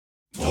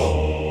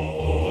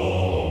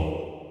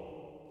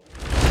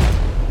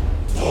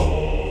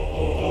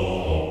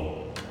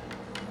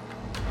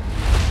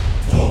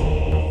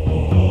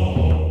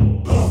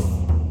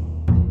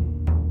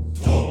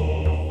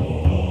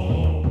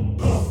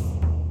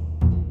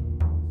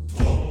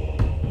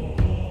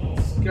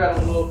got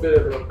a little bit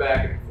of a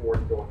back and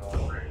forth going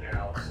on right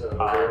now. So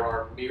there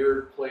are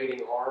mirrored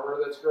plating armor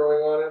that's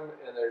growing on him,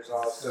 and there's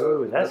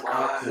also that's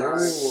cool.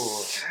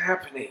 What's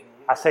happening?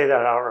 I say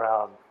that out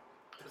loud.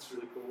 That's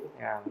really cool.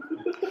 Yeah.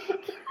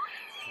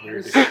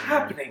 What's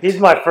happening? He's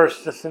my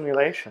first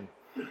simulation.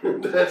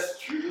 That's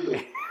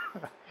true.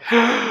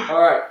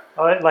 All right.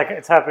 Oh,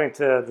 it's happening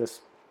to this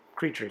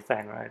creature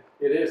thing, right?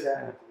 It is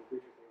happening to the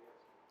creature thing.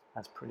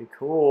 That's pretty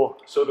cool.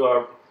 So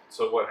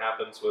what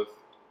happens with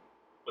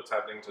what's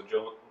happening to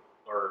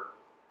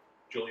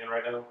Julian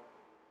right now?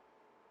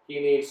 He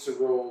needs to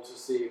roll to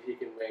see if he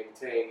can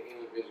maintain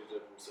any visions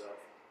of himself.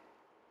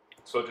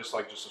 So just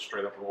a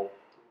straight up roll.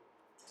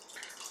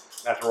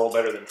 I have to roll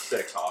better than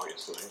 6,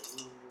 obviously.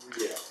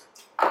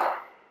 Yeah.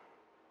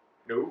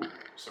 No,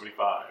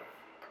 75.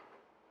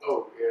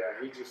 Oh,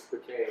 yeah, he just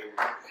became...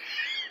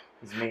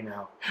 He's me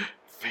now.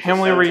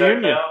 Family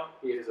reunion. Now?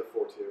 He is a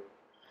 4-2.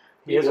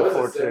 He is a was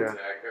 4-2. Syntech.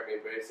 I mean,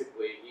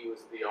 basically, he was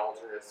the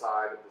alternate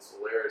side of the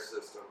Solaris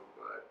system,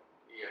 but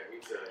yeah,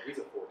 he's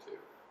a 4-2.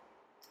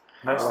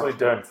 Nicely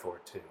done,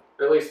 4-2.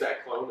 At least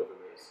that clone of him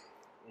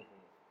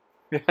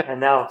is. And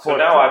now, So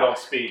now I don't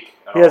speak.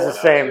 He has the now.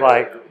 same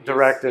He's-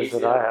 directives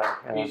he's that I him.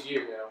 have. Yeah. He's you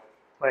now.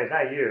 Wait,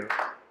 not you.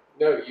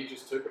 No, you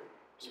just took him.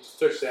 You just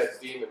took that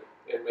demon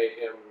and made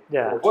him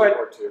 4-2 What?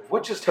 or 2.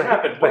 What just But-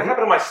 happened? but What he-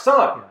 happened to my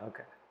son? Yeah,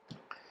 okay.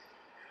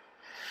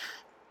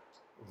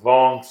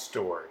 Long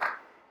story.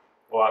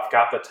 Well, I've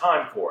got the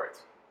time for it.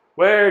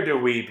 Where do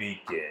we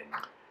begin?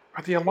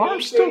 Are the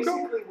alarms He still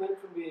going? basically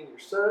went from being your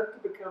son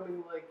to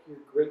becoming like your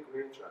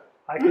great-grandchild.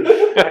 I could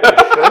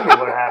show you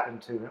what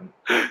happened to him.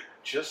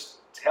 Just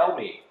tell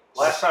me.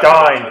 Last time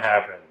Stein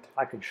happened.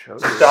 I could show you.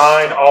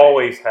 Stein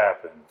always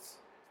happens.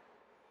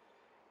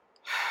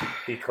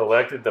 He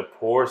collected the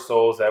poor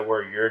souls that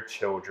were your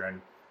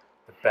children,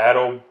 the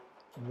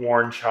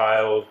battle-worn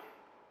child,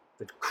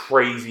 the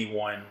crazy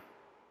one.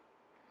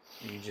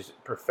 And you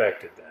just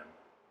perfected them.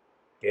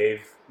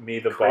 Gave me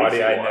the Crazy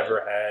body I one.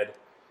 never had,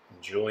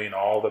 and Julian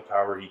all the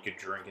power he could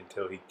drink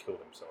until he killed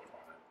himself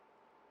on it.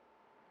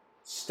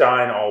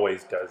 Stein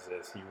always does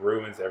this. He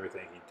ruins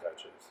everything he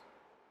touches.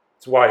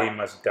 It's why he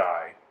must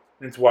die.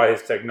 It's why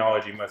his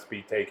technology must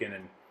be taken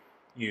and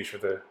used for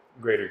the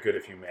greater good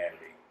of humanity.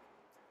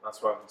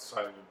 That's what I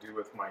decided to do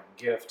with my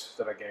gift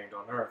that I gained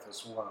on Earth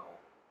as well.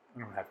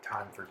 I don't have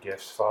time for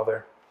gifts,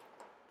 Father.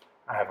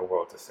 I have a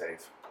world to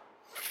save.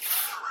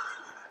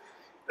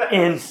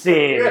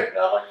 Insane. Good,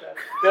 I like that.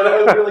 Yeah,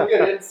 that was really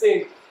good. End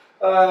scene.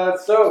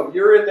 So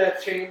you're in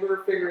that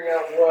chamber figuring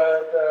out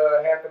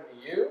what happened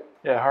to you.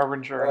 Yeah,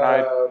 Harbinger and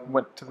I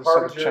went to the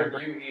Senate Harbinger, chamber.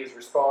 he is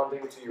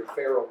responding to your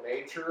feral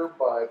nature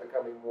by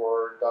becoming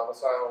more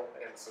docile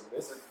and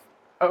submissive.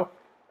 Oh.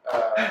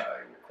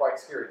 You're quite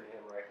scary to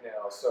him right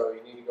now, so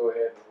you need to go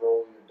ahead and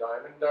roll your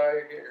diamond die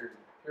again, or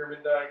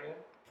pyramid die again.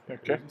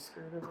 Okay. Are you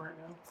scared of right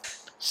now?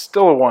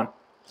 Still a 1.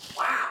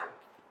 Wow.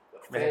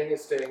 The thing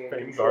is staying in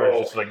Vanguard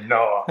control. is just like,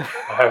 no, I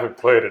haven't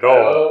played at I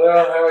all. don't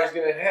know how he's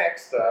going to hack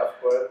stuff,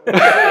 but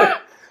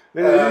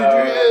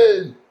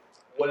Adrian!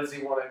 what does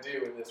he want to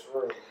do in this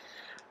room?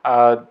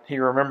 He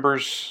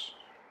remembers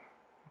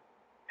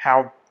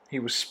how he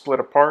was split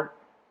apart.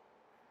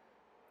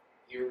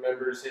 He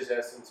remembers his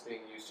essence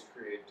being used to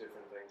create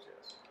different things,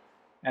 yes.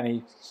 And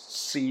he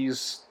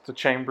sees the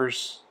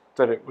chambers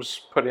that it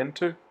was put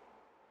into.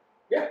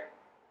 Yeah.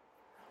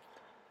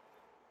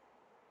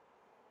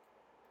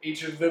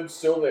 Each of them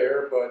still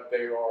there, but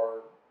they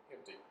are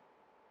empty.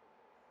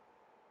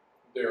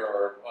 There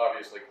are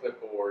obviously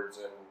clipboards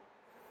and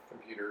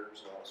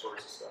computers and all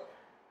sorts of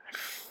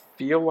stuff.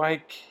 Feel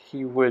like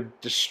he would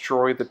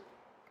destroy the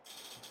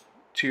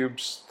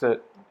tubes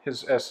that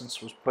his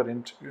essence was put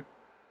into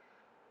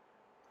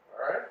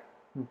Alright?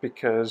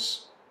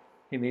 because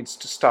he needs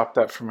to stop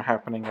that from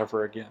happening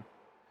ever again.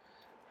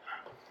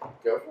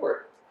 Go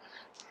for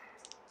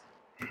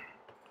it.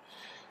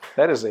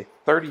 That is a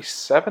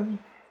 37.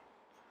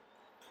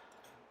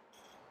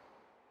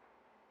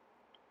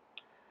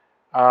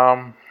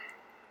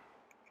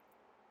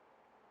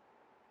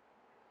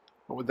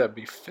 What would that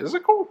be?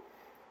 Physical?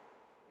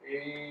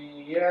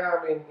 Yeah,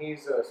 I mean,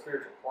 he's a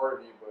spiritual part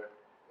of you, but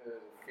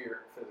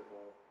fear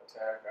physical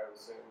attack, I would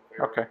assume.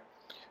 Fear. Okay.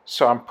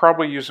 So I'm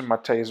probably using my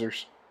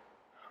tasers.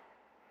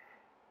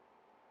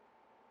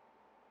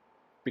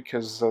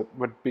 Because that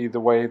would be the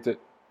way that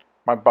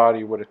my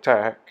body would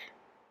attack.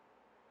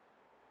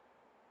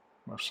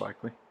 Most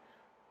likely.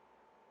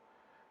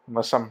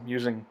 Unless I'm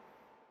using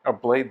a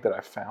blade that I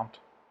found.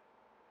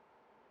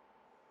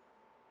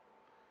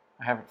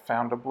 I haven't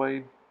found a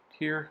blade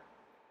here.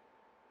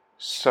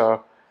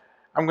 So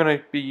I'm going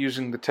to be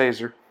using the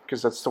taser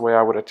because that's the way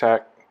I would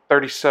attack.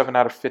 37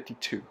 out of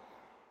 52.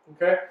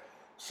 Okay.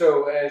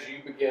 So as you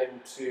begin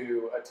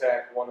to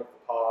attack one of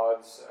the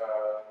pods,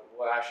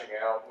 lashing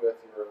out with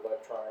your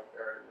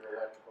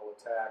electrical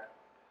attack,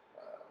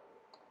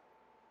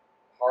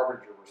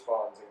 Harbinger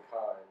responds in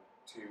kind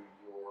to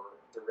your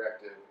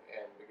directive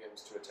and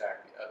begins to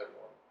attack the other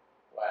one,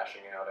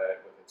 lashing out at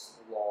it with its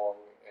long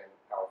and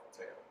powerful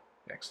tail.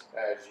 Excellent.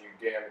 As you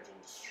damage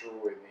and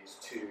destroy these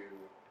two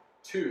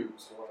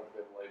tubes, one of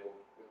them labeled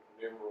with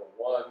the numeral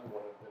 1,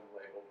 one of them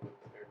labeled with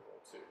the numeral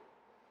 2.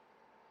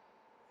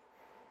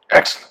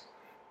 Excellent.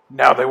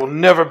 Now they will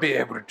never be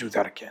able to do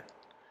that again.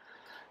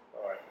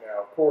 Alright,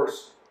 now of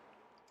course,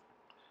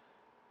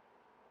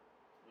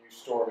 you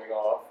storming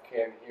off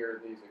can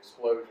hear these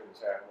explosions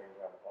happening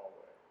down the hallway.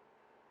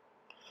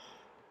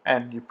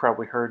 And you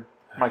probably heard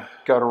my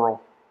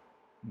guttural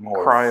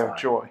More cry fun. of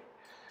joy.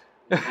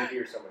 You can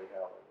hear somebody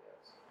howling,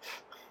 yes.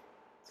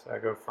 So I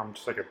go from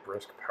just like a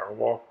brisk power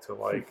walk to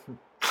like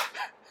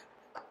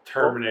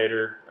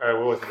Terminator.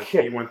 What was it? The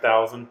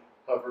T-1000.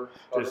 Hover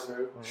Just-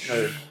 move.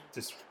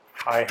 Just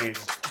high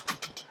hands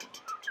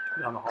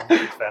down the hall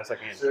as fast as I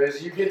can. So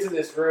as you get to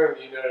this room,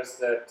 you notice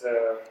that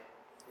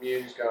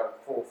Mune's gone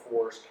full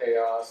force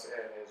chaos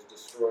and is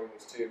destroying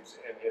these tubes,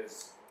 and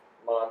his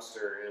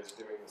monster is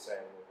doing the same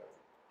with them.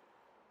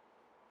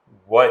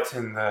 What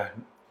in the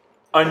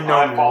I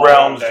unknown fall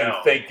realms do you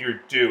down. think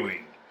you're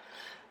doing?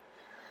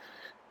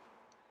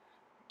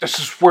 This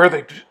is where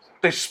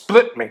they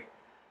split me.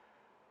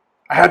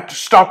 I had to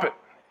stop it.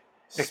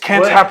 It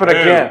can't Split happen who?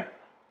 again.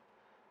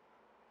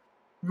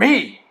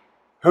 Me.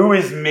 Who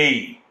is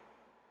me?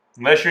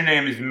 Unless your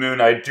name is Moon,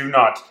 I do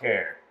not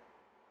care.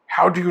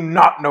 How do you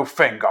not know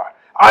Fengar?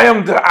 I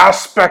am the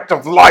aspect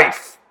of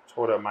life. Just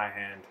hold up my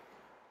hand.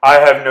 I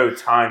have no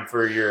time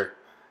for your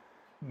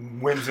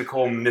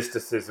whimsical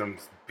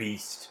mysticisms,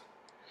 beast.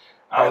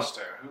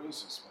 Alistair, who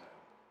is this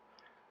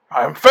man?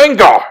 I am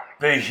Fengar.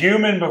 The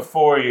human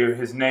before you,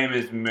 his name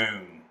is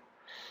Moon.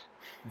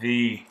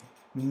 The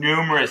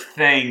numerous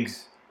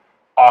things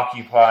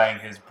occupying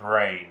his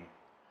brain,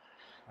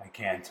 I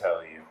can't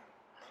tell you.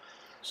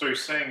 So you're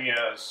saying he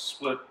has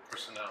split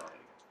personality?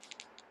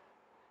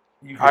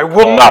 You could I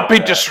will call not it be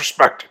that.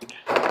 disrespected.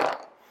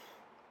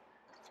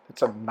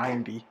 It's a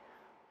 90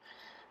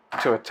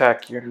 to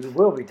attack you. You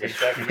will be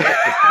Exactly.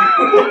 disrespected.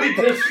 You will be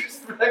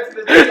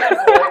disrespected, it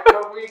sounds like,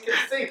 but we can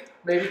see.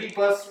 Maybe he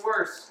busts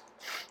worse.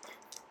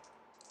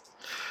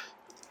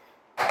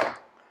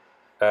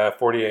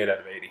 48 out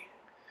of 80.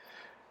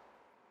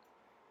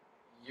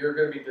 You're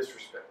going to be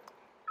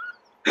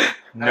disrespected.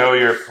 Know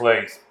your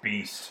place,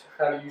 beast.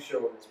 How do you show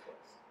him his place?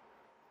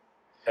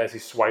 As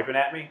he's swiping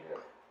at me, Yeah.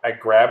 I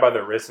grab by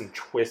the wrist and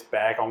twist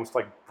back, almost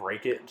like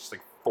break it, and just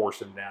like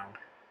force him down.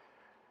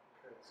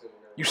 Okay, so you're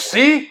gonna You roll.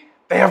 see?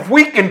 They have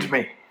weakened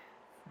me.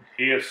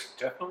 He is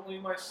definitely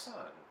my son.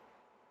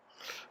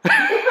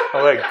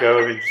 I let go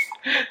and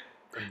just,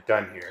 I'm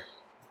done here.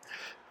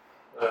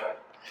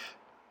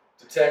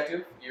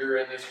 Detective, you're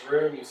in this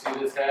room, you see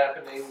this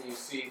happening, you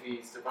see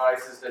these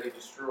devices that he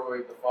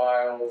destroyed, the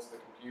files, the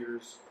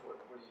computers. What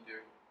do you do?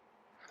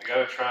 I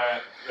gotta try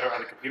it. Are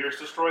the computers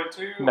destroyed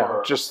too? No,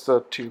 or just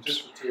the tubes.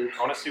 Just the two. I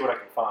want to see what I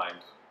can find.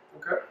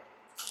 Okay.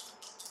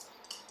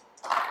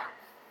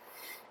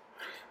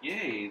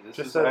 Yay, this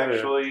Just is as a-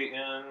 actually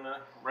in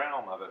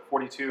realm of it.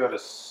 42 out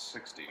of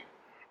 60.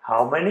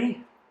 How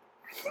many?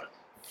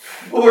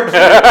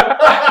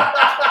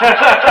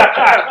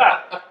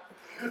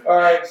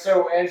 Alright,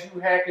 so as you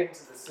hack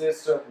into the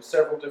system,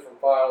 several different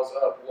files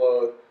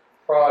upload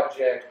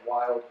Project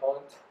Wild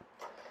Hunt.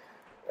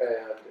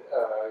 And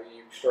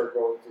you start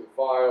going through the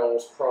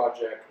files,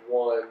 Project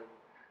 1,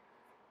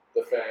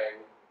 the Fang.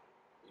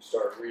 You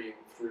start reading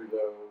through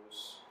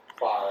those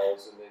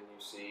files, and then you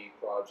see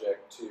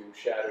Project 2,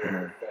 Shadow of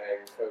the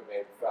Fang,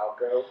 codenamed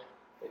Falco.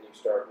 And you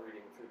start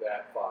reading through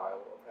that file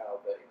of how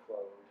they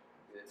cloned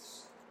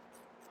this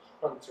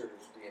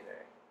hunter's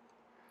DNA.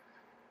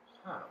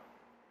 Huh.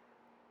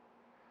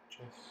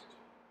 Just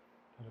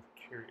out of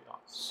curiosity.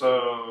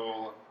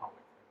 So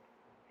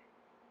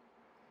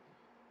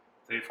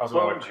they've I was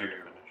gonna let cloned you you,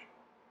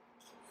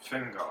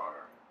 finish. Fingar.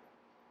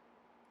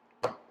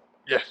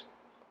 Yes.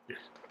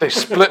 They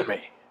split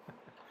me.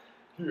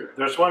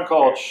 There's one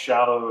called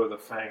Shadow of the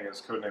Fang. His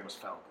codename was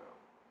Falco.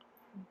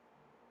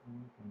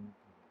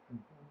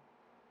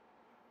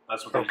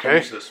 That's what they Okay.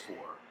 use this for.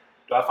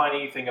 Do I find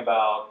anything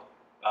about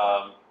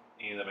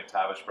any of the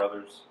McTavish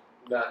brothers?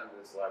 Not in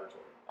this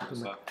laboratory.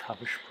 So,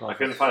 McTavish I brothers.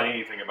 couldn't find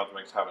anything about the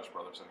McTavish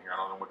brothers in here. I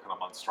don't know what kind of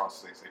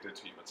monstrosities they did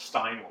to you, but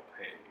Stein will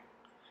pay.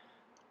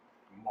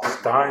 More.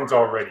 Stein's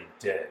already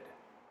dead.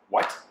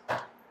 What?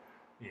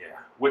 Yeah.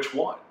 Which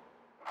one?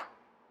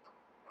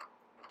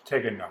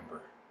 Take a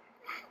number.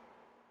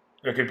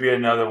 There could be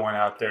another one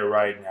out there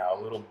right now.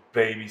 Little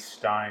baby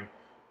Stein.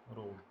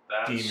 Little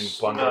That's demon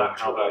bundle not of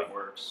how joy. that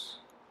works.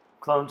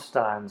 Clone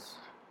Steins.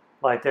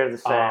 Like they're the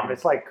same.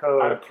 It's like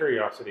code. Out of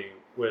curiosity,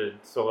 would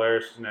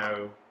Solaris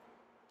know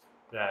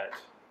that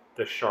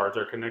the shards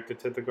are connected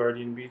to the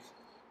guardian beast?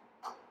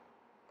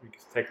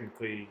 Because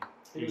technically,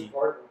 He was he,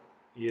 part of it.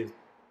 he is.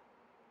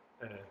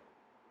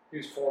 He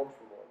was formed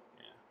from one.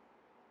 Yeah.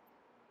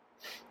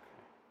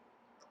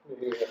 He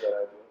didn't have that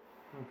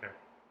idea. Okay.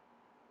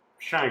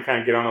 Just trying to kind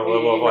of get on a He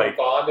level of even like.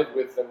 bonded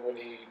with them when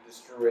he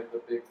destroyed the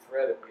big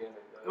threat at the end of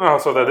the Oh,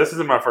 so that this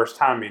isn't my first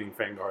time meeting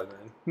Fengar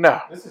then.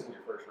 No, This isn't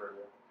your first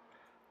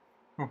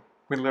rodeo.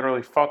 we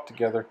literally fought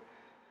together.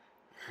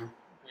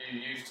 You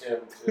used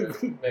him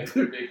to make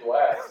your big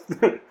blast.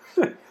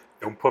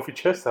 Don't puff your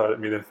chest out at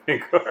me then,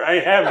 Fengar. I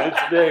ain't having it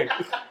today.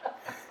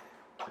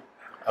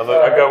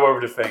 I go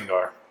over to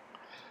Fengar.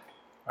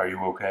 Are you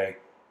okay?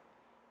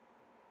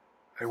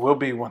 I will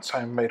be once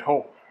I am made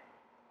whole.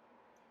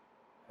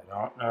 I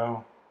don't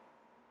know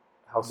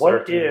how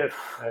What certain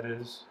if that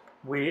is.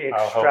 we I'll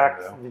help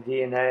extract him, the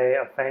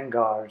DNA of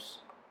Fangars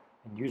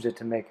and use it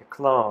to make a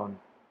clone?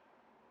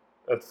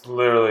 That's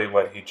literally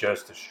what he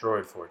just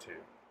destroyed for two.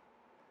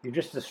 You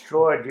just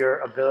destroyed your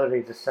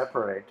ability to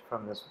separate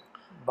from this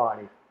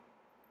body.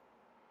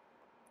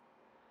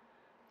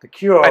 The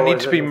cure. I need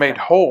was to that be it was made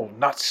gonna- whole,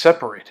 not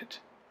separated.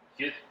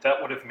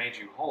 That would have made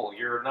you whole.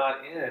 You're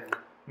not in.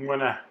 I'm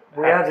gonna.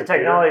 We have the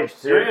technology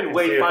You're to. in and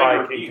see if I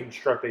Wayfinder can View.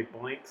 construct a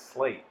blank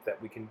slate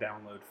that we can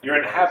download. From You're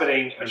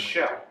inhabiting a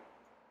shell.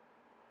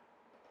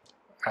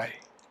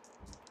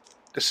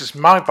 This is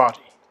my body.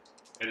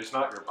 It is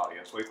not your body.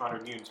 It's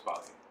Wayfinder Mune's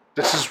body.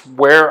 This is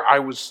where I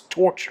was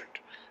tortured.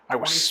 I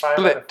was 25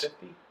 out of split.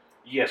 50?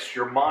 Yes,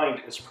 your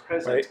mind is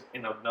present Right.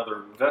 in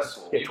another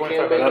vessel Yeah, You 25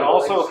 can't make out that of a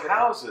also blank slate.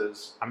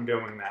 houses I'm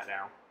doing that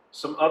now.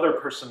 some other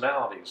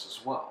personalities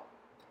as well.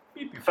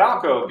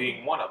 Falco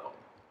being one of them.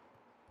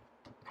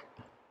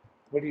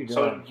 What are you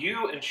So doing?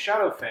 you and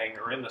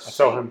Shadowfang are in the I same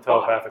tell him body.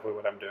 telepathically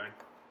what I'm doing.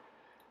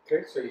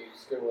 Okay, so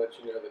he's going to let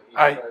you know that he's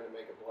I- trying to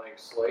make a blank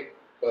slate,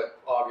 but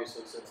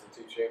obviously, since the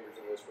two chambers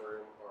in this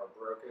room are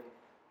broken,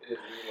 it is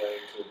relaying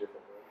to a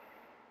different room.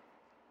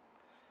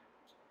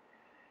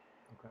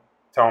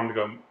 Tell him to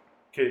go.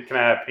 Can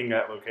I ping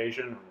that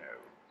location or no?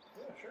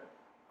 Yeah, sure.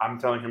 I'm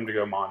telling him to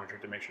go monitor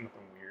to make sure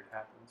nothing weird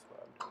happens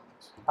while I'm doing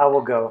this. I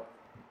will go,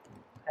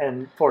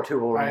 and 4-2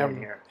 will I remain am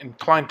here.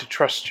 inclined to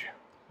trust you.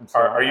 And so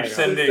Are you I go.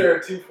 sending- Since there are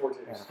two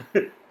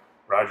 4-2s.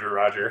 Roger,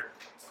 Roger.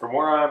 From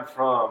where I'm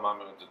from,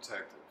 I'm a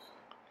detective.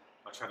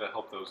 I try to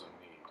help those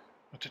in need.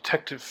 A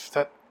detective,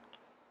 that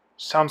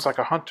sounds like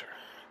a hunter.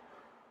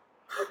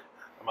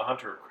 I'm a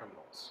hunter of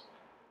criminals.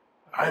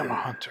 I am a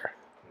hunter.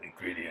 The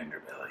greedy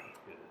underbelly.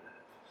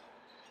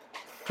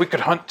 We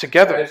could hunt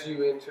together. As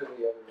you enter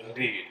the other room,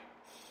 Indeed.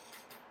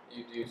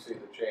 you do see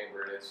the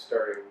chamber, and it's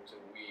starting to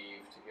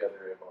weave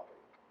together a body.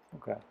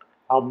 Okay.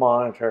 I'll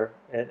monitor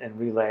it and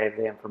relay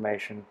the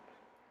information.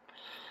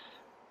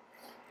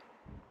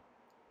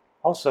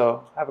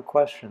 Also, I have a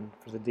question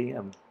for the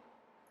DM.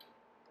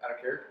 Out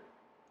of character?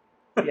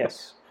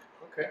 Yes.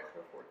 Okay,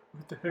 go for it.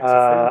 What the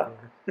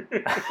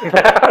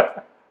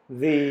heck's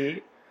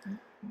The,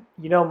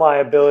 my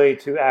ability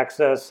to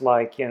access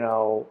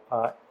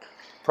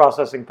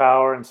processing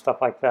power and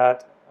stuff like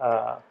that,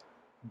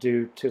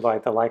 due to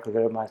the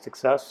likelihood of my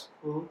success.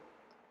 Mhm.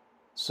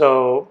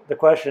 So the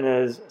question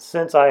is,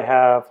 since I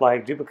have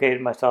duplicated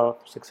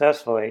myself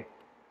successfully,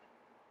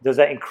 does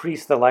that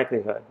increase the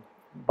likelihood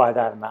by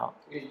that amount?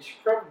 You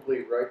should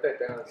probably write that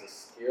down as a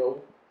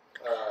skill,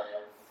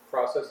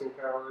 processing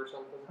power or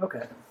something,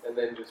 Okay. and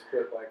then just put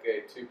a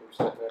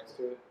 2% next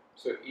to it.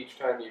 So each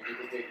time you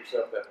duplicate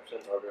yourself, that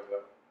percentile goes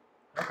up.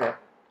 Okay.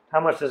 How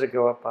much does it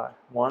go up by?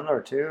 1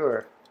 or 2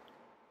 or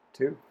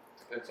 2?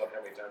 Depends on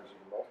how many times you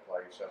multiply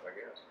yourself, I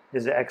guess.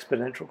 Is it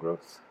exponential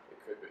growth? It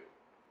could be.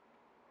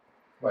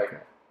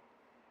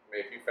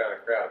 If you found a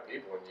crowd of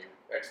people and you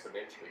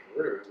exponentially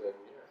grew, then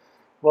yeah.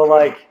 Well,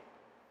 if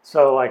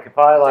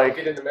I Don't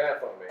get into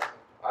math on me.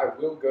 I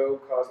will go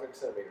cosmic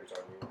centimeters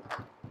on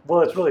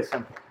well, it's really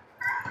simple.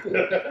 you.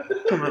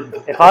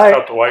 If Out I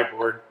the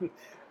whiteboard.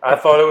 I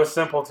thought it was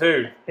simple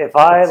too. if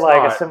I It's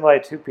not.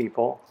 assimilate 2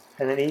 people,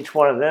 and then each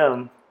one of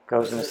them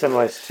goes and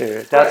assimilates 2,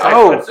 that's That's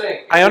Oh, what I'm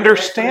saying. I If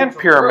understand exponential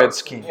pyramid growth,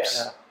 schemes.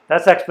 yeah.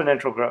 that's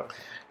exponential growth.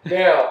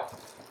 Now,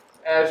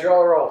 as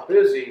y'all are all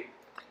busy,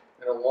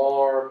 an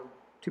alarm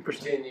 2%.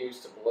 continues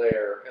to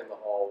blare in the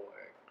hallway.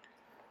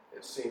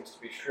 It seems to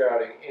be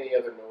shrouding any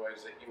other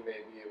noise that you may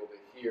be able to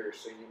hear,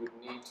 so you would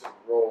need to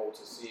roll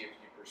to see if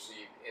you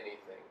perceive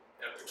anything.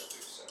 And they're going to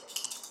do so.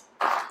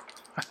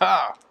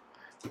 Haha.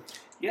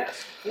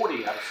 Yes,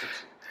 40 out of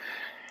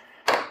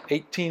 60.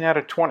 18 out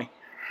of 20.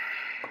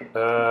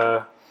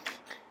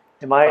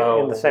 Am I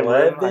in the same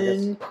room? I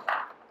guess. 11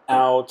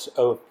 out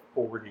of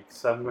 40.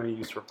 So I'm going to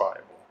use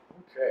survival.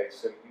 Okay,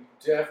 so you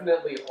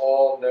definitely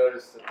all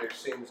notice that there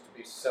seems to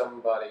be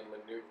somebody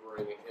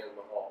maneuvering in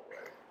the hallway.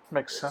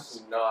 Makes It's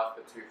sense. not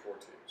the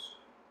 2-4-2s.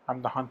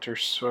 I'm the hunter,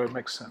 so it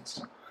makes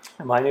sense.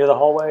 Am I near the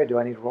hallway? Do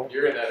I need to roll?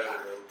 You're in that other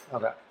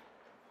room. Okay.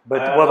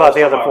 But Uh, what about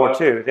the other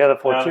also, 4-2? The other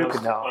 4-2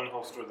 could know.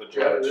 Unholster the Yeah,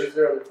 judge there's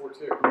the other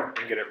 4-2.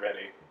 and get it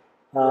ready.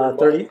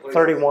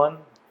 31.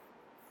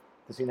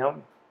 Does he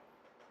know?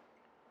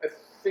 I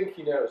think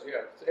he knows,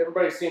 yeah.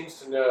 Everybody seems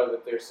to know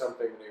that there's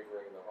something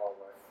maneuvering in the hallway.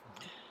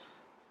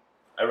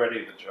 I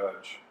ready the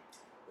judge.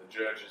 The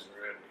judge is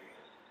ready.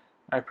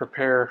 I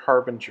prepare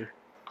Harbinger.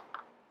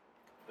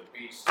 The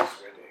beast is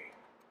ready.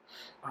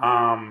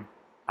 I'm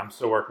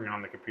still working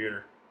on the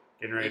computer.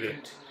 Getting ready He to.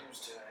 continues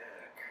to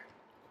hack.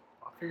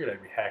 I figured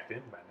I'd be hacked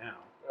in by now.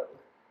 Oh,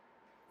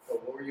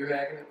 what were you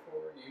hacking it for?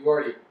 You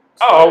already.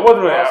 Oh, started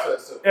wasn't the it?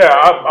 process of- Yeah,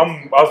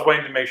 I was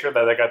waiting to make sure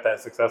that I got that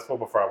successful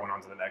before I went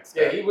on to the next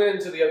Yeah, step. he went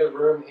into the other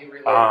room. He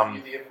relayed to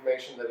you the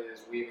information that it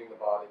is weaving the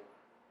body.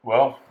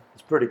 Well,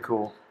 It's pretty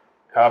cool.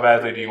 how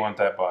badly do you want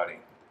that body?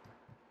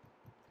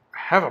 I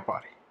have a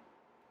body.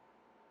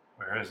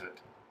 Where is it?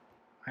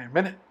 I am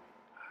in it.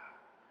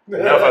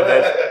 Enough of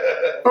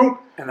this. Boom.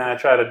 And then I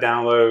try to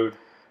download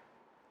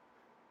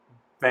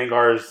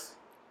Vanguard's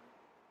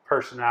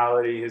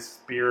personality, his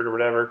spirit or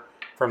whatever,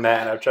 from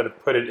that, and I try to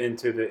put it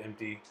into the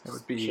empty It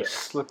would be shell.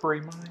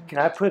 Slippery Mind. Can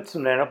I put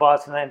some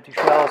nanobots in the empty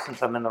shell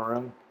since I'm in the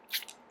room?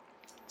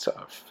 It's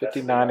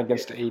 59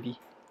 against 80.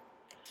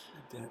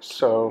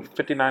 So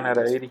 59 out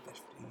of 80.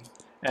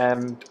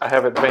 And I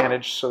have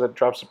advantage, so that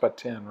drops it by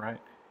 10, right?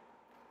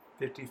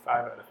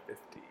 55 out of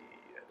 50.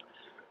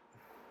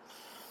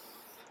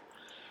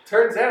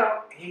 Turns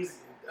out he's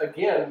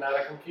again not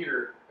a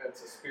computer.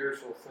 That's a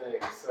spiritual thing.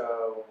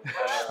 So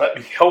Let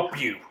me help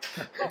you.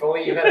 if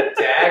only you had a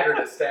dagger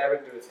to stab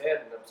into his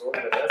head and absorb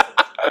the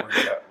essence.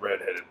 Where's that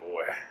redheaded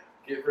boy?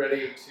 Get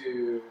ready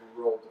to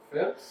roll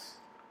defense.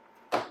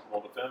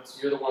 Roll defense.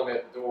 You're the one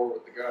at the door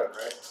with the gun,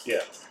 right? Yeah.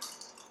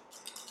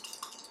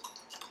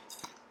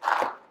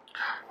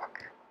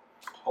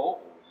 Oh,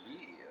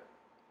 yeah.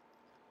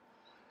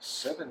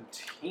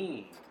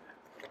 17.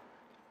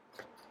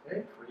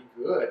 Okay, pretty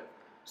good.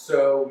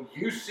 So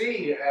you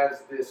see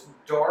as this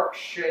dark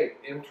shape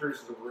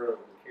enters the room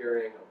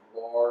carrying a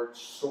large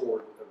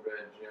sword with a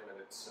red gem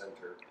in its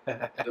center.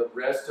 The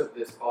rest of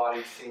this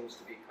body seems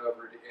to be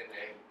covered in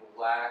a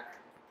black,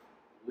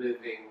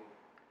 living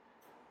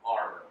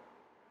armor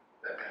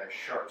that has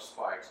sharp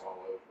spikes all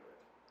over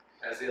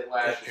it. As it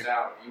lashes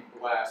out, you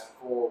blast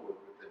forward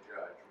with the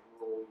judge.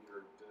 Roll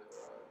your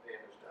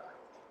damage die.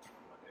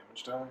 My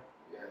damage die?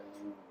 Yeah.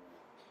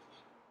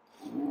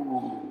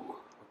 Ooh.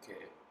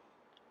 Okay.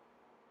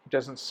 He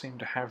doesn't seem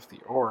to have the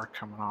aura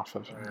coming off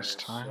of him this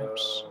Alright, time,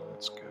 so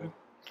that's so- good.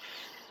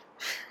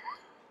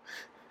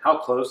 How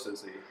close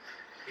is he?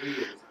 He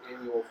is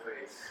in your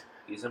face.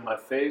 He's in my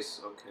face?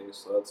 Okay,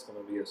 so that's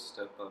going to be a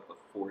step up of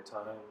 4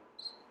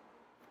 times.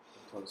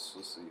 Plus,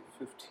 let's see,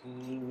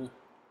 15.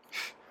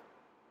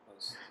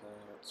 Plus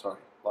that. Sorry,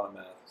 a lot of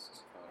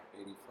math.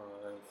 85.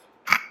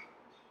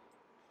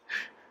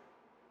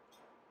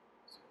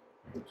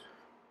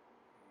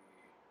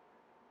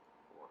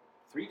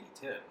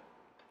 3d10.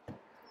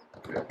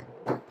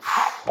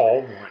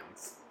 All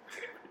ones.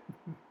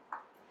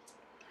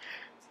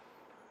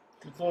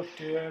 Good luck,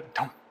 Dad.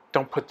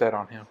 Don't put that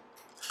on him.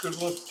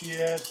 Good luck,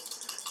 Dad.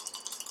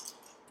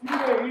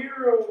 You're a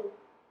hero.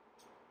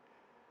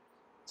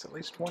 It's at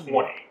least one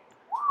 20.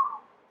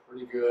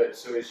 Pretty good.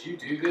 So as you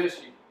do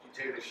this, you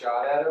take a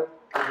shot at him.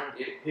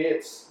 It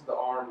hits the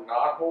arm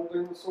not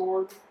holding the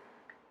sword,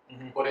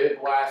 but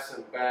it blasts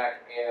him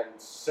back and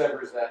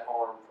severs that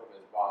arm from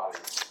his body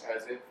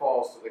as it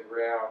falls to the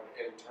ground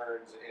and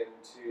turns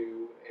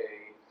into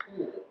a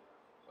pool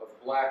of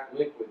black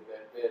liquid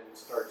that then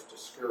starts to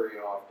scurry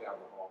off down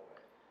the hallway.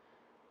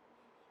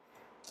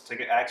 Take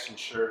an action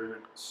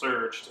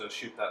surge to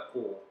shoot that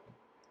pool.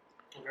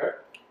 Okay.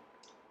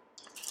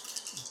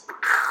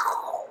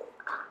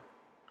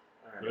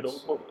 Good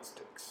old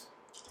ballistics.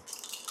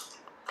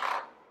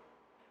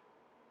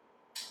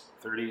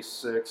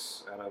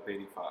 36 out of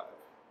 85.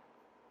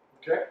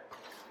 Okay.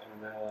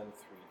 And then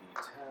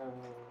 3d10.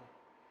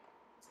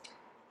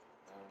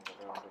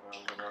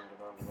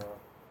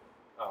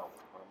 Oh,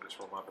 I'll just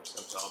roll my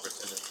percentile. I'll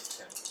pretend it's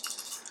a 10.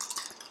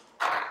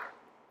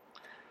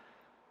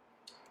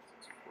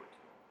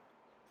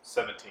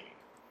 17.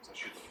 So I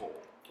shoot the pool.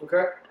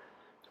 Okay.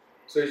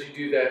 So as you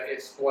do that, it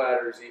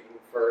splatters even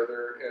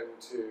further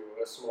into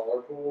a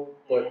smaller pool,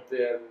 but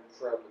then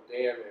from the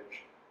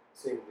damage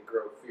seeming to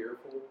grow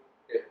fearful,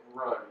 it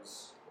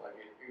runs like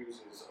it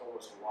oozes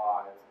almost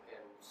alive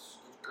and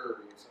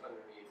scurries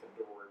underneath a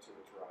door to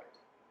its right.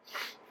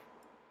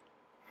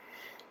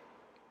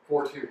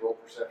 4-2, roll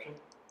perception.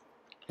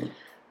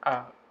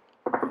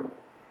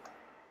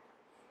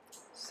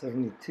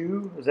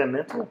 72? Is that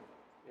mental?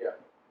 Yeah.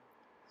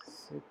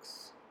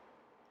 6.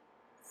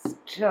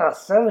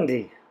 Just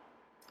 70.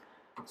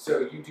 So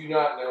you do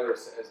not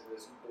notice as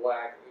this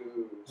black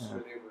ooze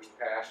maneuvers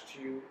past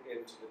you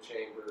into the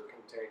chamber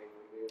containing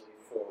the newly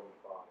formed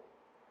body.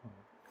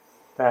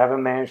 I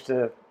haven't managed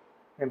to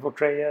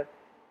infiltrate yet.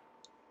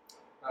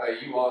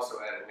 You also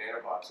added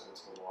nanobots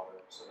into the water,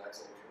 so that's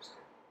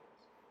interesting.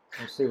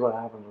 We'll see what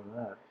happens with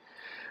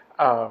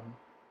that.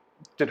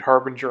 Did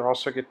Harbinger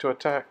also get to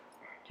attack?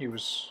 He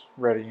was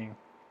readying.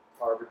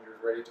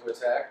 Harbinger's ready to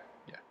attack?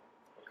 Yeah.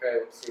 Okay,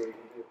 let's see what he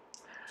can do.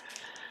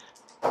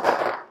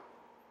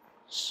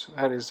 So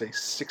that is a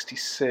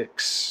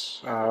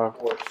 66. Of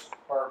course,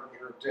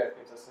 Harbinger of Death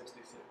gets a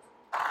 66.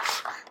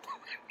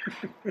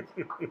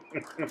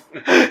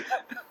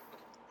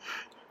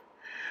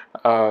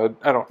 I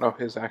don't know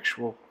his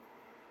actual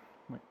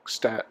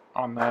stat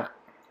on that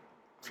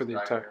for the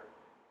Right attack. here.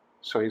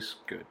 So he's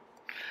good.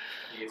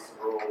 He gets to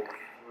roll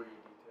 3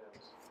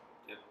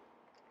 d10s.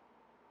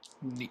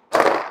 Neat.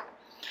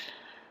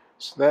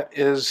 So that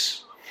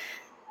is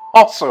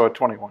also a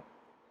 21.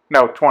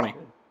 No, 20.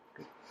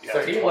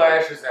 So he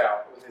lashes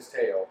out with his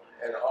tail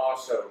and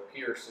also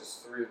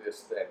pierces through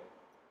this thing.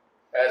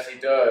 As he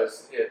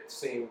does, it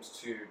seems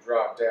to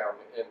drop down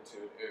into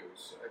an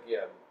ooze,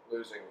 again,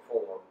 losing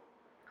form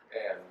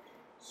and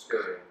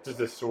scurrying. Does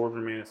the sword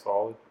remain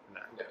solid?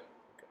 No. No.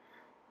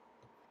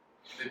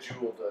 The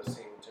jewel does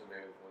seem to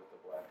move with the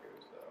black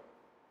ooze,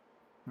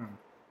 though.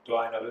 Do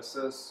I notice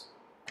this?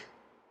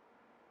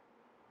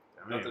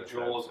 I mean, That the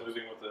jewel is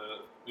moving with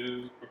the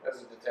ooze?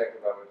 As a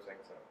detective, I would think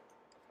so.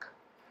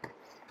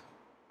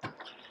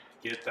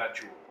 Get that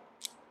jewel.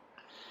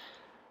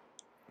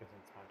 I think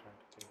it's my turn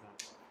to take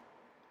that.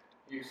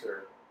 You,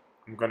 sir.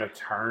 I'm gonna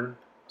turn.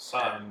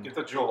 Son, And get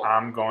the jewel.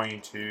 I'm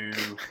going to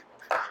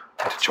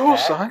Get Joel,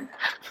 attack son.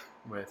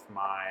 with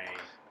my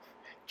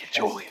Get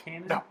Joel chest in.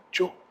 cannon. No,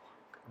 Joel.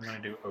 I'm gonna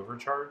do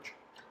overcharge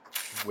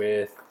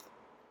with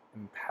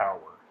empower.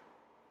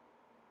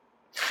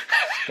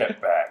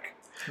 Step back.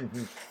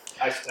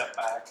 I step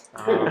back.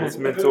 It's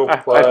mental I-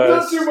 plus.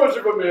 Not too much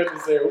of a man to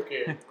say,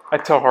 okay. I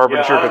tell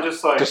Harbinger Yeah, I'm to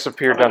just like,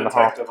 disappear I'm down a the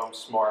hall. detective, I'm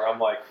smart. I'm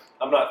like,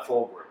 I'm not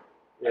forward.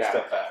 I Yeah.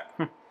 step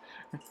back.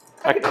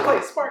 I, get to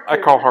play smart I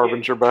call character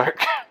Harbinger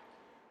back.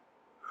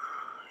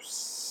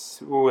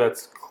 Ooh,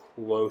 that's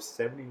close.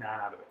 79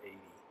 out of 80.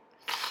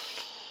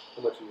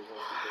 How much are you going to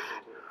put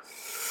into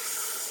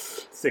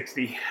it?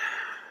 60.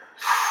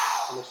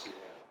 How much do you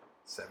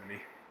 70.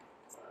 have?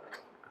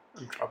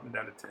 I'm dropping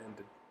down to 10.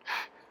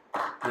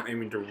 I'm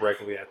aiming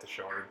directly at the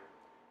shard.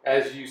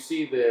 As you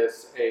see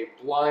this, a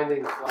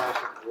blinding flash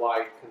of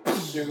light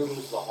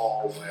consumes the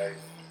hallway.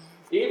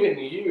 Even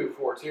you,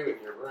 4-2,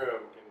 in your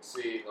room, can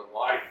see the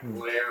light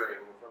glaring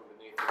from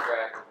beneath the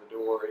crack of the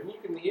door, and you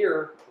can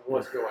hear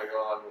what's going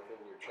on within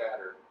your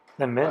chatter.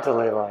 And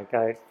mentally,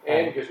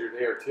 And because you're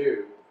there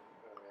too,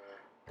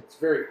 it's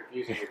very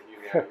confusing with you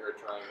now. You're a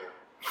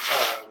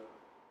triangle.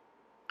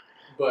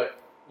 But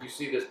you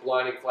see this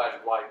blinding flash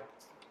of light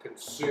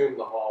consume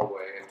the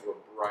hallway into a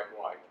bright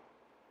white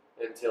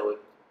until it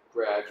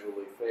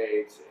gradually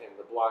fades and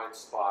the blind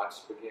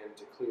spots begin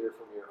to clear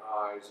from your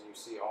eyes, and you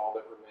see all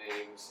that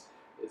remains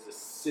is a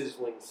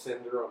sizzling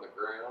cinder on the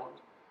ground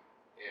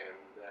and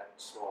that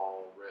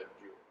small red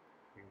jewel.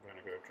 I'm going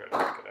to go try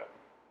to pick it up.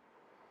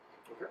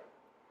 Okay.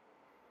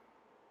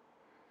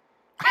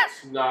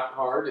 It's not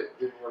hard. It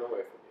didn't run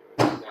away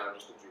from you. It's now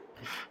just a jewel.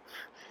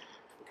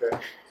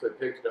 Okay. So it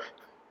picked it up.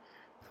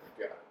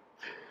 You got it.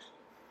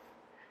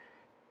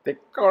 They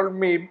call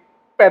me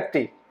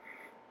Betty.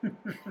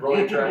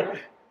 Rolling triangle.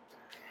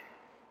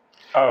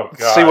 Oh,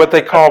 God. See what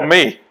they call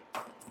me.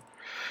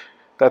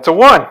 That's a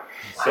 1.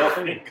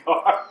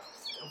 God.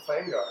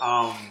 Vanguard.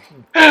 Um,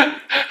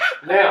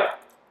 Now,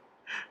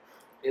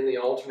 in the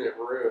alternate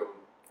room,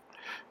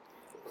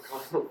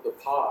 the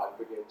pod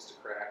begins to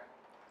crack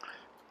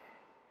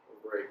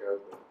and break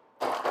open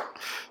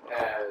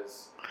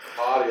as the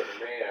body of a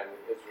man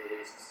is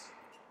released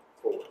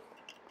forth,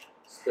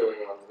 spilling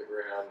onto the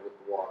ground with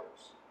the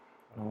waters.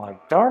 I'm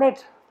like, darn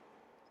it!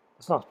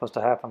 It's not supposed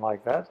to happen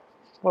like that.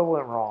 What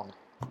went wrong?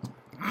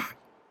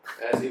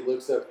 As he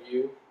looks up at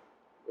you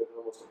with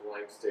almost a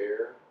blank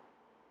stare,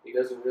 he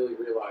doesn't really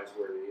realize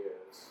where he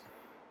is.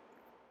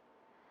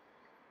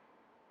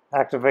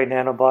 Activate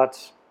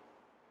nanobots.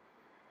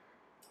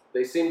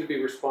 They seem to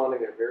be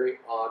responding in a very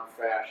odd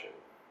fashion.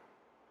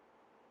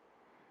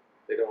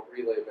 They don't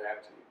relay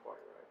back to you quite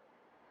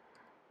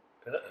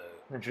right.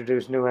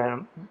 Introduce new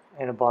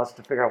nanobots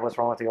to figure out what's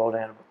wrong with the old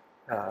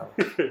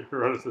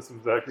Run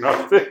systems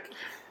agnostic.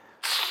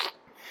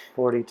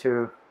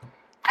 42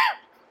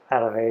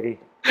 out of 80.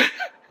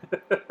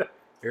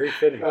 Very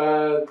fitting.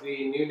 The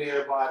new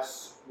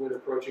nanobots, when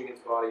approaching its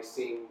body,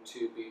 seem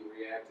to be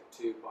reacted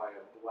to by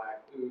a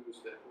black ooze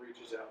that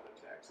reaches out and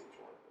attacks each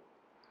one of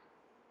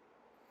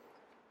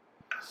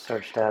them.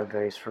 Search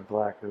database for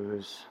black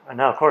ooze. And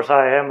now, of course,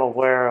 I am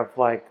aware of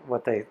like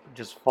what they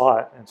just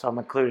fought, and so I'm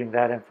including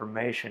that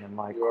information in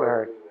my You are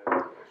query. including that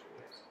information,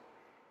 yes.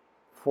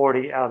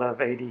 40 out of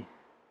 80,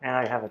 and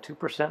I have a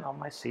 2% on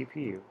my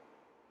CPU.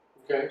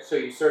 Okay, so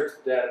you search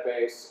the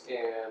database,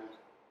 and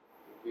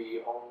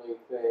the only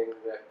thing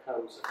that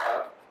comes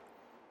up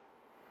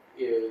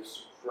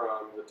is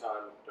from the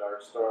time of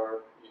Dark Star.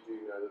 You do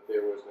know that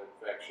there was an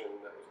infection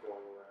that was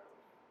going around.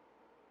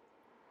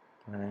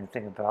 And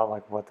anything about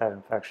like what that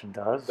infection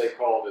does? They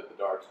called it the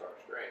Dark Star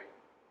strain.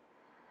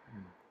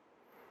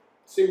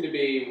 Seemed to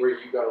be where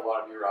you got a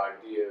lot of your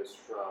ideas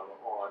from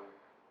on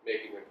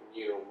making a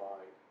communal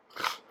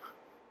mind.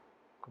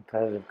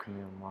 Competitive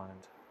communal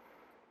mind.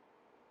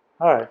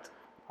 All right,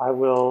 I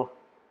will.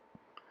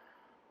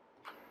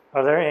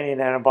 Are there any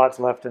nanobots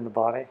left in the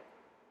body?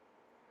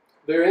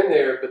 They're in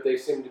there, but they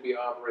seem to be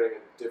operating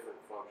a different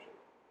function,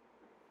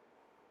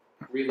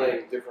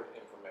 relaying different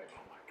information.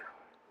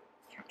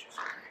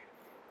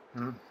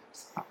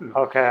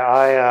 Okay,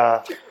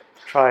 I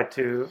try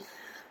to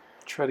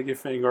Try to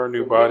give Fangar a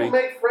new People body.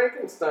 make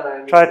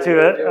Frankenstein. Try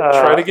to,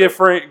 Try to give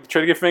Fangar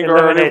a new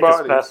eliminate the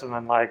body.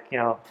 specimen. Like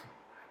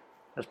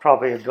there's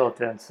probably a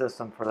built-in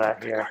system for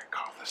that here. I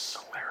call this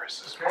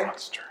Solaris' Okay.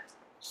 monster.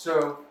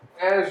 So,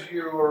 as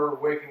you're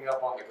waking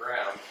up on the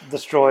ground,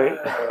 Destroy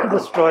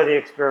the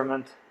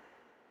experiment.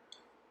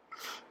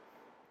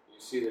 you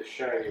see this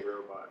shiny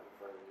robot in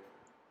front of you.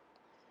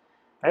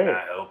 Can Hey,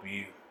 I help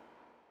you?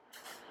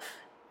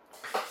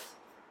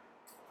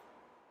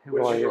 who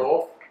What are did you you?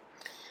 roll?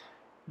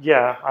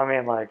 Yeah, I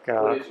mean like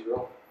What did you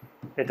roll?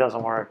 It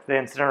doesn't work. The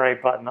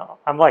incinerate button.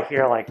 I'm like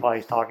here, like while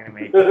he's talking to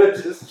me.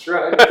 Just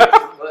trying to push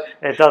the button.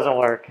 It doesn't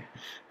work.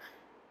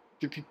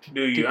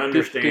 Do you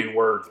understand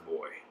words,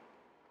 boy?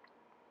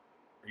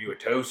 Are you a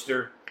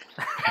toaster?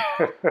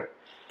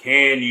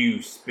 Can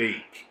you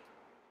speak?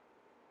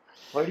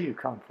 Where do you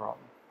come from?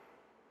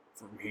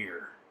 From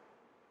here.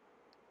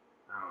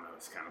 I don't know,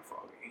 it's kind of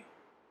foggy.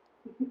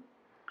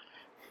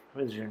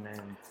 What is your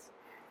name?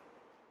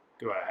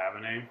 Do I have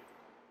a name?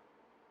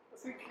 I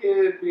think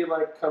it'd be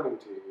like coming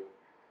to you.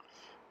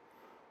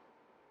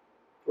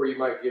 Or you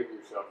might give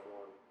yourself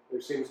one. There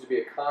seems to be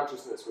a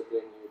consciousness within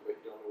you, but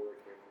you don't know where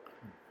it came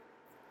from.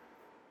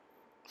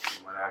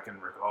 From what I can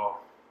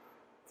recall,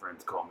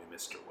 friends call me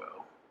Mr.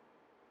 Well.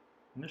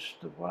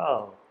 Mr.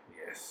 Well.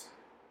 Yes.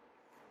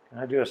 Can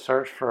I do a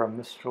search for a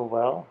Mr.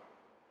 Well?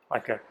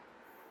 Like a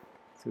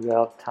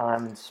throughout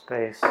time and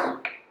space.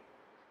 Might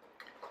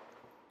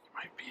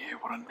be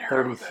able to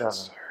narrow 37. that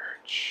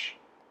search.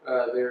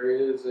 There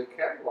is a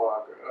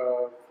catalog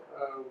of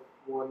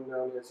one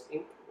known as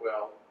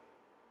Inkwell.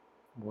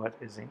 What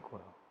is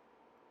Inkwell?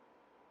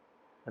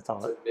 That's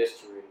all. It's a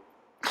mystery.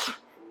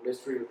 A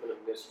mystery within a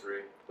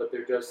mystery. But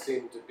there does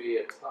seem to be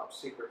a top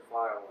secret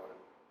file on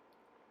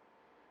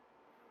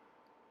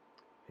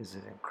Is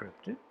it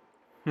encrypted?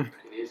 it.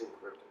 It is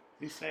encrypted.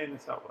 Is he saying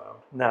this out loud?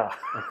 No.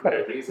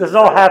 Okay, This is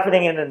all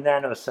happening in a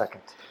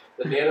nanosecond.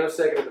 The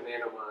nanosecond of the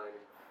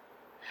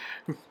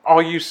nanomind.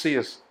 All you see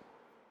is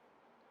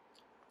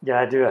Yeah,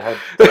 I do a head.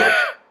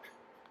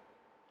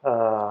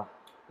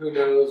 Who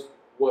knows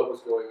what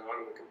was going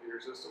on in the computer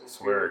system? I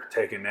swear,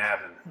 take a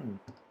nap and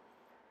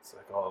it's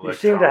like all You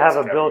seem to have a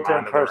electrons built-in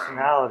mind of their own.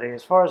 personality.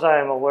 As far as I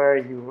am aware,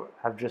 you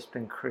have just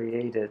been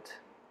created.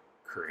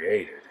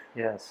 Created.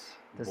 Yes.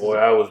 This Boy, is,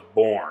 I was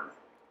born.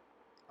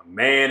 A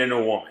man and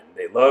a woman.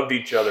 They loved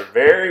each other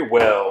very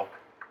well.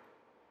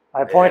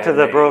 I point to and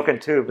the they- broken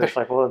tube. It's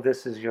like, well,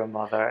 this is your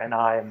mother, and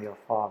I am your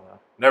father.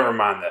 Never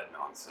mind that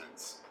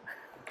nonsense.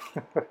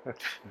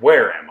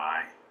 Where am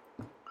I?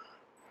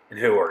 And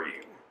who are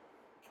you?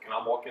 Can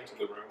I walk into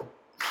the room?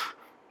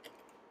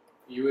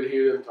 You would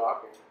hear them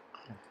talking.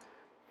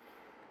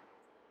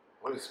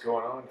 What is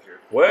going on here?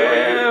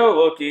 Well,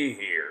 looky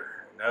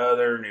here.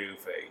 Another new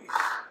face.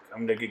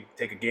 Come to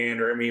take a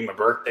gander at me in my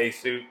birthday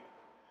suit.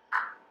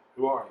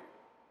 Who are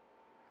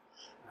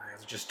you? I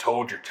was just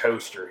told your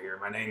toaster here.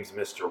 My name's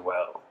Mr.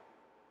 Well.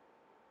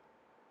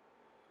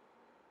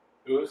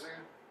 Who is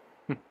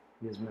he?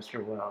 He is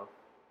Mr. Well.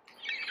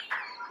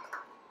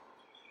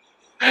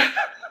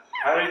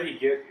 How did he get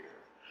here?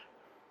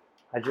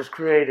 I just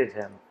created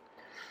him.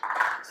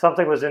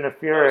 Something was Oh,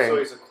 interfering. so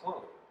he's a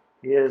clone.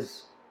 He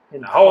is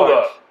in Now, hold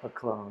part up. a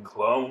clone.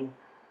 Clone?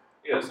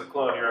 Yes, a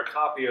clone. You're a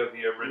copy of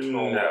the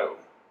original No.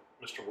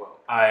 Mr. Well.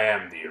 I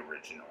am the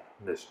original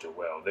Mr.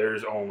 Well.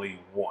 There's only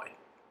one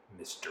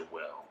Mr.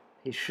 Well.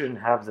 He shouldn't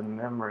have the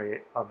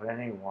memory of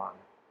anyone,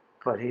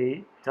 but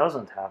he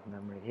doesn't have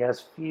memory. He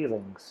has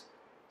feelings.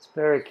 It's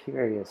very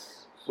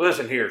curious.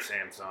 Listen here,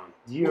 Samsung.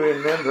 Do you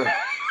remember?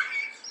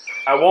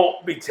 I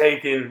won't be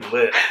taking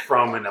lip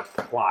from an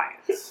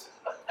appliance.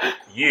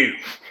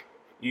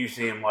 You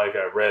seem like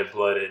a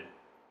red-blooded,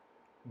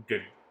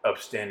 good,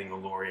 upstanding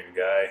Elorian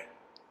guy.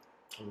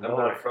 I'm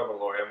not from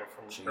Aloy.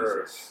 I'm from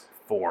Earth. Jesus.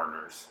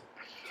 Foreigners.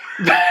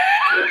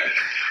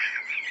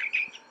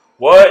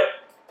 What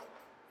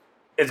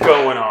is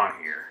going on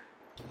here?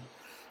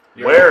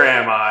 Where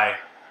am I?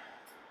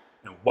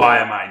 And why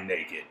am I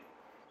naked?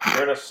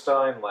 You're in a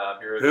Stein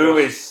lab. You're Who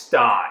is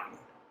Stein?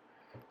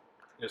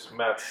 just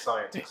mad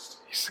scientist.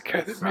 he's the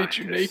guy that made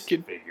you Scientist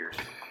naked. Figures.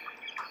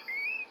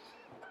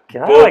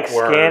 Can I like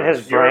scan Bookworms.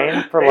 his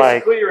brain for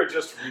like? Basically, you're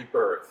just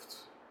rebirthed.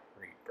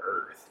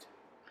 Rebirthed.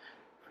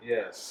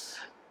 Yes.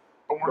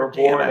 Born We're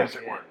again, born as it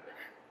again. were.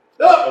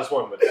 That's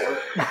one of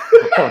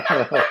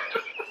the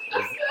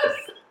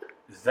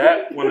Is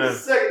that one of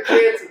Second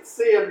chance at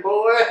seeing,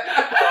 boy.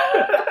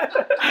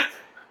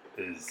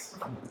 is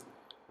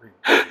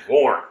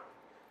reborn?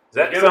 Is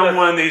that Give some it a-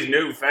 one of these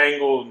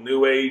newfangled,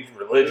 new age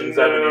religions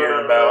I've been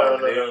hearing about?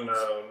 in the news?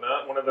 No,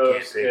 not one of Can't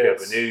those. pick up a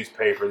It's-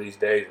 newspaper these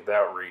days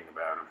without reading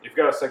about them. You've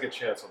got a second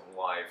chance of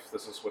life.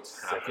 This is what's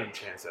Second happening.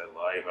 chance at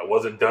life. I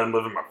wasn't done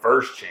living my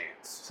first chance.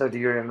 So do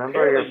you remember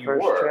Apparently your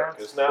you first were, chance?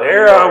 'cause now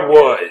There you I are-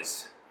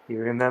 was. He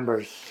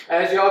remembers.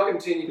 As y'all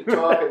continue to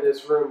talk in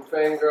this room,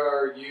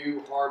 Fangar,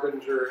 you,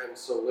 Harbinger, and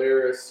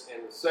Solaris,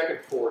 and the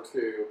second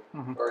 4-2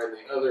 Mhm. are in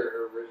the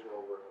other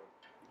original room.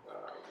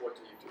 What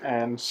do you do?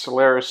 And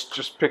Solaris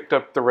just picked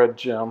up the red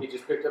gem He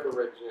just picked up a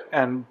red gem.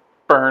 and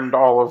burned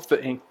all of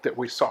the ink that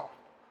we saw.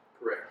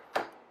 Correct.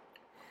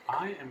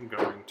 I am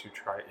going to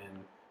try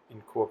and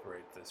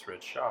incorporate this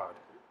red shard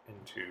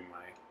into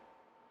my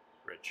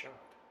red shard.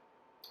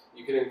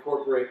 You can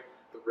incorporate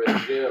the red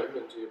gem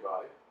into your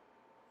body.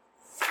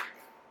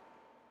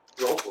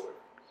 Roll for it.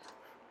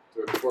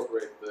 To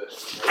incorporate the...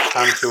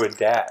 Time to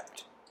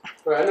adapt.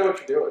 Well, I know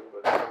what you're doing,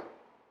 but...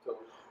 tell me.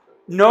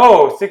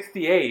 No,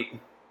 68.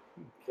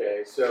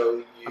 Okay,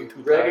 so I'm you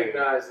too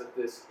recognize that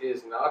this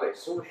is not a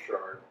source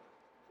shard,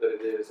 that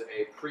it is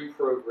a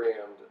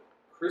pre-programmed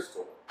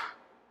crystal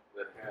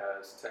that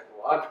has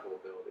technological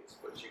abilities,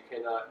 but you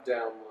cannot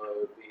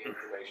download the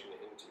information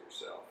into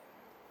yourself.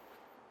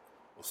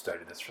 We'll study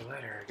this for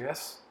later, I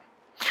guess.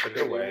 Put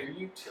it away. Your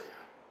utility.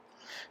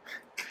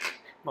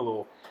 My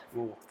little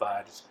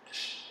thigh just.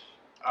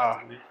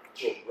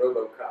 Little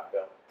RoboCop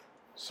belt.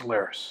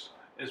 Solaris,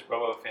 Is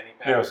Robo fanny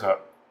pack? Yeah, what's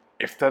up?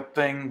 if that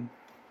thing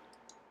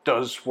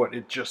does what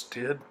it just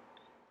did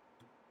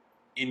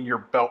in your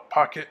belt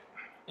pocket,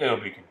 It'll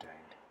be contained.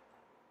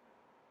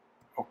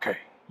 okay,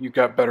 you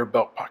got better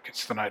belt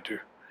pockets than I do.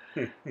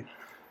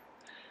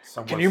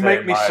 Someone Can you said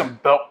make me my- some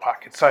belt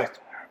pockets?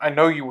 I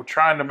know you were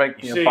trying to make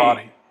me You a see,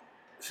 body.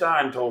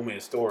 Stein told me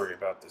a story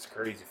about this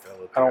crazy fellow.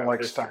 I don't throughout like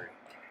history. Stein.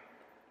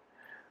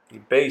 He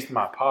based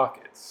my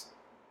pockets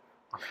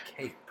on a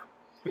cape.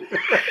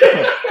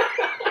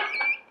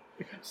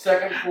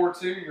 Second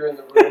 4-2, you're in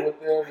the room with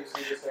them. You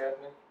see this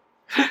happening.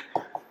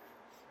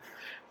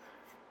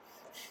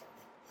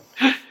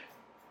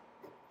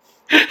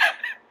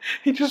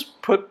 He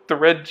just put the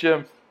red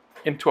gem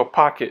into a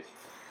pocket,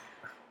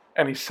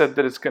 and he said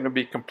that it's going to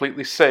be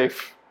completely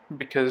safe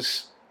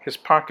because his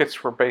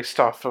pockets were based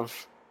off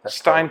of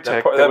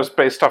Steintech. That was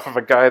based off of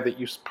a guy that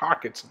used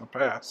pockets in the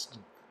past.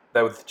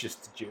 That was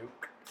just a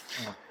joke.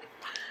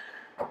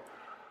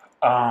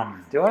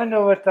 Do I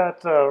know what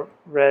that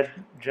red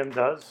gem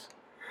does?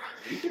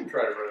 You can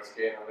try to run a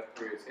scan on it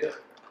through his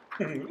hip.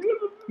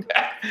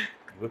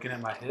 Looking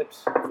at my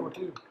hips,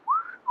 4-2.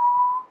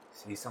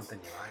 See something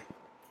you like?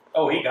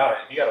 Oh, he got it.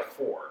 He got a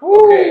 4.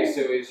 Okay,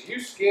 so as you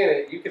scan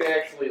it, you can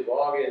actually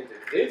log into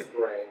his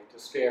brain to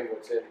scan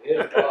what's in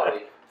his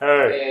body.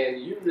 Hey.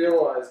 And you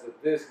realize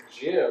that this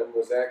gem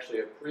was actually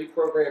a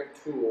pre-programmed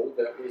tool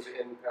that was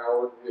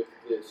empowered with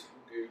this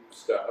goop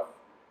stuff.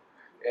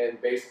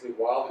 And basically,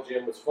 while the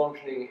gem was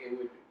functioning, it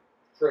would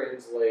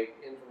translate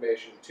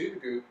information to the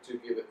goop to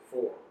give it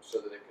form so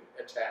that it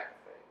could attack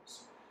things.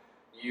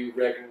 You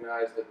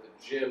recognize that the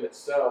gem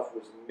itself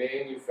was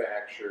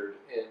manufactured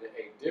in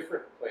a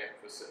different plant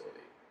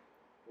facility,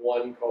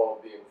 one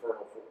called the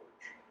Infernal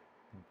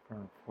Forge.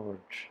 Infernal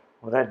Forge.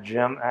 Will that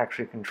gem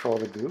actually control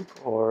the goop,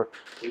 or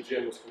The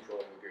gem was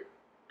controlling the goop.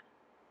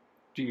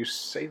 Do you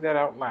say that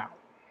out loud?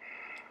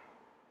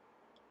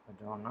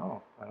 I don't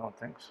know. I don't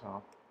think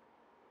so.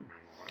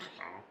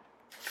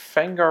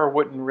 Fengar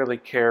wouldn't really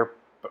care,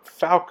 but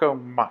Falco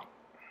might.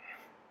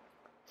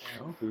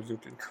 Well, who's in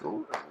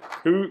control?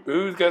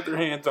 Who's got their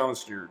hands on the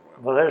steering wheel?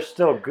 Well, there's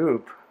still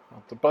goop.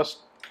 The bus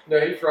No,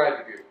 he tried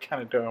the goop.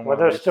 kind of doing Well, one of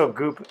there's these. still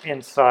goop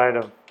inside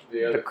of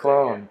The other the thing,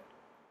 clone.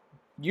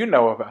 You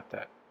know about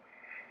that.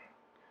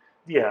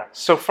 Yeah.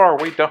 So far,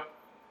 we don't.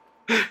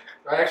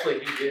 Actually,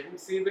 he didn't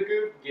see the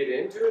goop get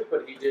into it,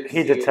 but he did.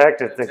 He see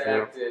detected it the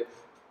goop. detected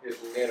his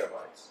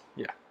nanobites.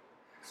 Yeah.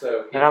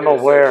 So he And I'm could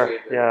aware.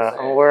 associate them Yeah, the I'm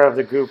same. aware of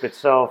the goop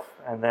itself.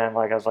 And then,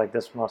 like, I was like,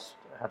 this must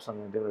have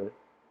something to do with it.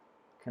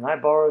 Can I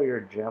borrow your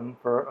gem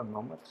for a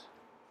moment?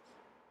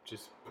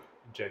 Just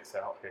injects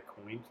out a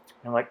coin.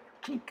 And like,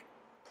 kink.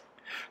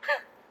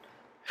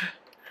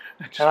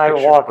 Just And I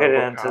picture walk it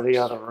into the Robocop's.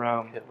 other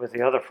room with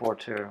the other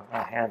 4-2.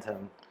 I hand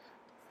him,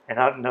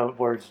 and no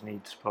words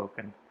need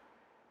spoken.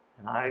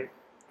 And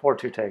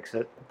 4-2 takes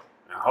it.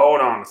 Now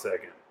hold on a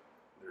second.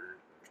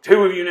 There's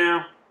two of you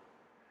now.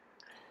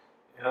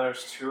 Yeah,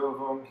 there's 2 of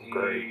them. He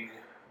Great.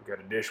 We got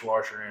a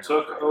dishwasher and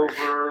took a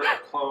refrigerator. over a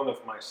clone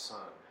of my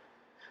son.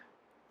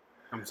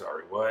 I'm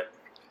sorry, what?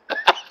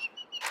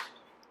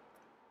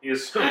 He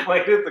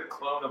assimilated the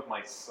clone of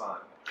my son.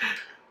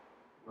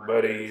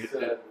 Buddy, It's,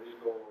 reborn.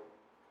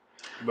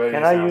 but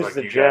Can it I sounds use like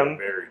the you got gem a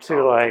very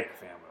to, like, complicated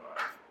family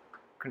life.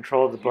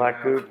 Control the You black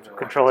have goop, no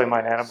controlling my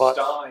idea. nanobots.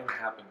 Stein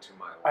happened to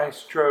my life. I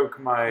stroke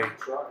my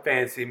Try.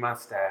 fancy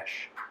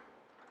mustache.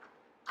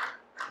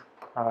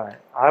 Alright.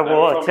 I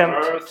will I'm from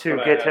attempt Earth, to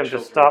but I get had him to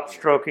children stop here.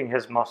 stroking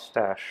his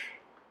mustache.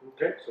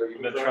 Okay, so you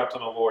I've been try. trapped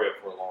on Aloria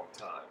for a long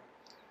time,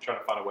 trying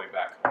to find a way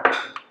back.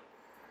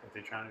 What's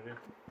he trying to do?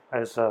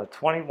 As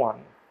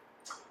 21.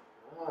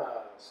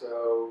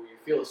 So you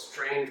feel a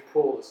strange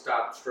pull to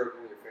stop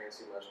stroking your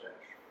fancy mustache.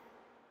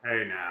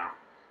 Hey now.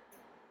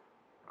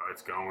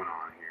 What's going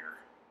on here?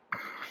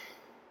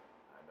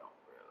 I don't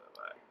really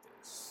like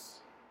this.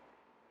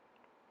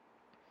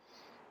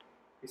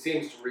 He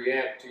seems to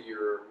react to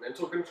your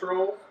mental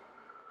control,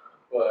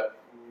 but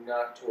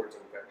not towards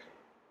infection.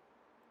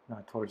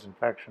 Not towards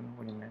infection.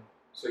 What do you mean?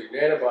 So your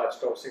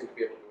nanobots don't seem to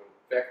be able to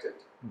infect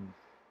it. Hmm.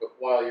 But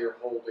while you're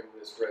holding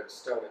this red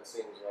stone, it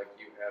seems like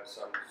you have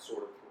some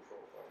sort of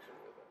control function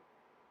with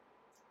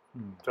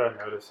it. So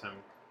I notice him.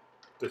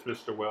 Does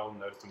Mr. Well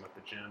notice him with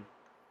the gem?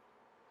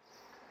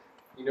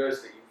 You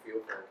notice that you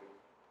feel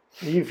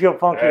funky. You feel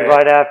funky Hey.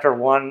 right after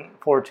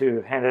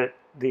 1-4-2 handed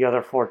the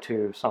other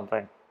 4-2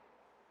 something.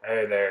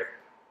 Hey there.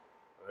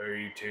 What are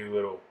you two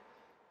little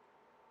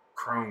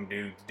chrome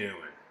dudes doing?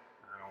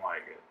 I don't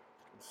like it.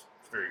 It's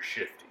very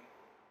shifty.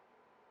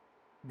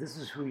 This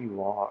is who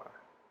you are.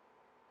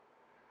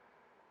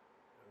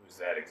 Who's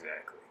that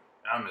exactly?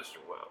 I'm Mr.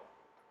 Well.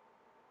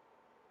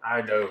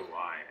 I know who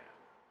I am.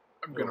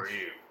 I'm Who going are to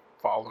you?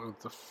 follow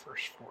the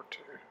first 4-2.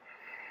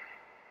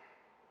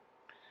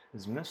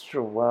 Is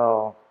Mr.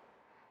 Well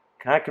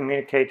Can I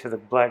communicate to the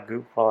black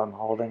goop while I'm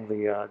holding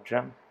the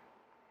gem?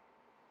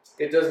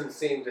 It doesn't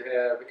seem to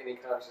have any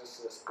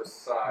consciousness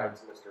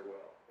besides Mr.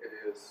 Well. It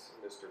is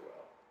Mr.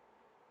 Well.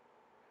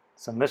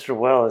 So Mr.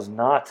 Well is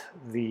not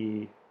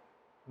the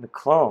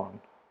clone.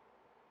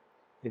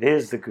 It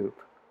is the goop.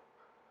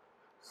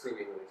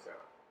 Seemingly so.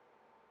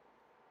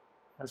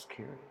 That's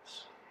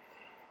curious.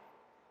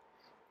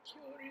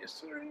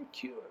 Curious or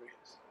incurious?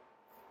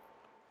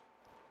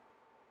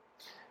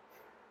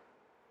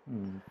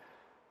 Can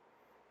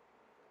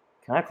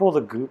I pull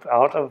the goop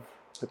out of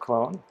the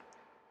clone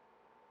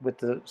with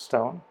the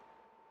stone?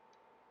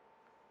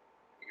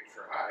 You can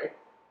try.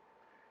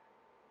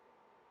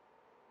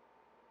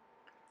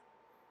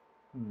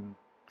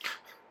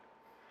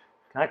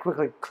 Can I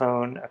quickly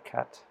clone a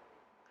cat?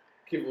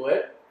 Keep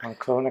what? I want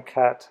to clone a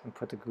cat and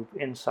put the goop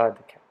inside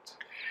the cat.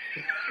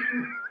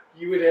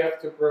 You would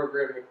have to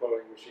program the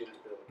cloning machine to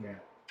build a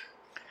cat.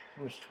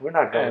 We're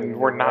not going. And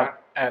we're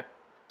not at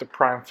the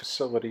Prime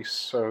facility,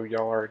 so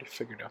y'all already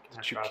figured out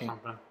that you try can't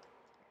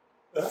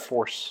something?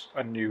 force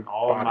a new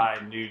All of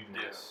body. my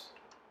nudeness.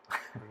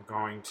 I'm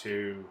going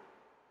to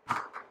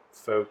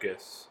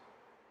focus.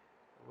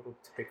 A little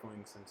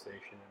tickling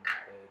sensation in my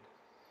head.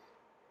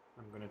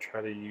 I'm going to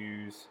try to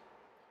use.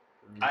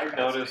 I've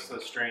noticed the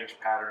strange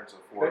patterns of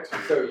Okay,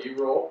 4-2. so you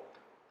roll.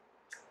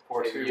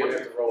 4-2. And you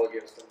have to roll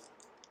against them.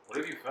 What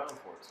have you found, 4-2? It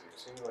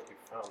seems like you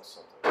found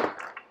something.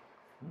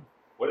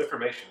 What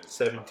information is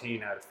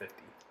 17 out of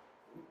 50.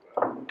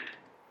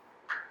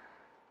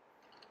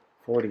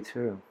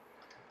 42.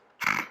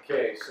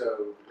 Okay,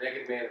 so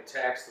Naked Man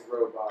attacks the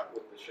robot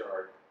with the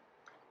shard.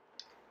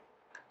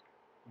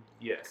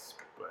 Yes,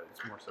 but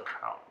it's more so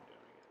how I'm doing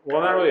it.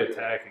 Well, not really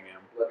attacking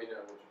him. Let me know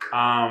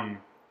what you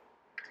do.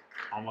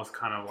 Almost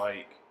kind of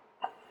like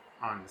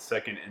on the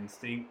second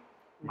instinct,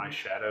 my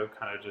shadow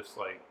kind of just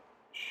like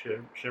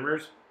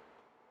shimmers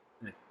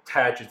and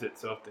attaches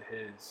itself to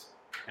his,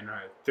 and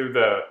through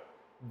the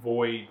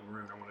void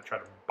rune, I want to try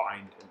to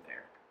bind him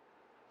there.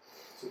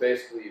 So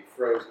basically, you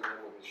froze him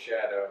in with the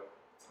shadow.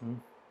 Hmm.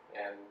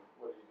 And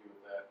what do you do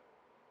with that?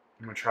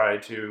 I'm gonna try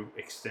to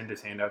extend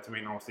his hand out to me,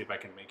 and I'll see if I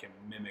can make him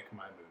mimic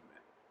my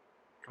movement,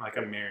 like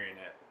a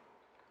marionette.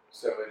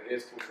 So at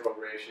his control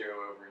ratio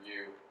over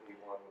you, he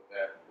won with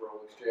that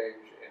roll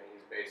exchange, and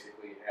he's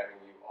basically having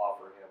you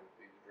offer him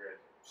the dread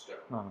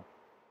stone. Oh.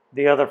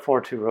 The other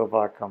 4-2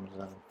 robot comes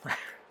in.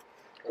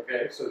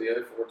 Okay, so the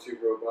other 4-2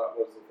 robot,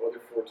 what does the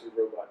other 4-2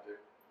 robot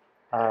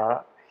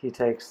do? He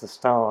takes the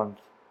stone.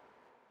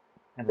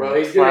 And Well,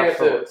 then he's going to have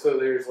slaps to, so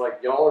there's like,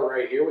 y'all are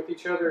right here with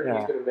each other, and Yeah.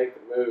 he's going to make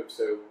the move,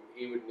 so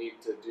he would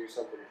need to do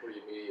something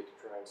pretty immediate to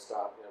try and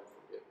stop him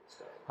from getting the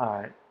stone.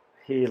 Alright.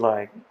 He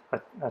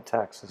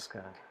attacks this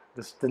guy.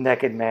 The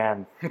naked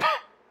man.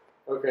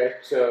 Okay,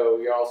 so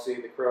y'all see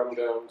the Chrome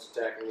Domes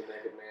attacking the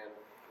Naked Man.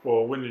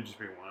 Well, wouldn't it just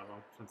be one of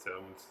them since the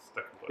other one's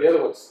stuck in place? The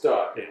other one's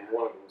stuck, Yeah. and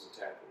one of them's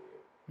attacking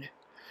you.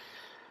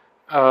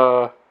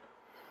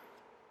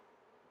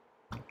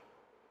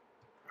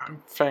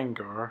 I'm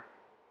Fangar.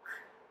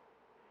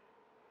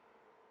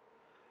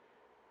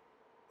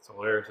 So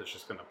Laris is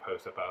just gonna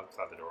post up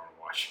outside the door and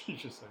watch.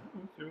 He's just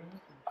like,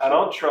 I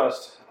don't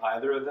trust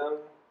either of them.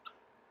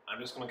 I'm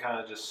just going to kind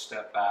of just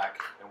step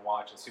back and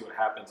watch and see what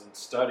happens and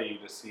study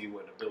to see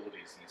what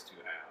abilities these two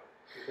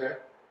have. Okay.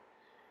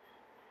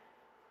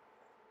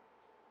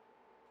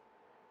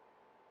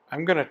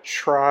 I'm going to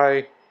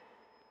try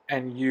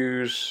and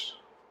use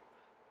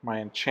my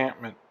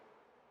enchantment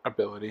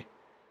ability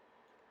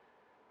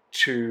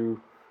to,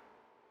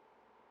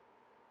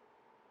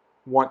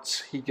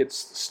 once he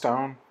gets the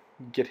stone,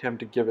 get him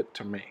to give it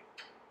to me.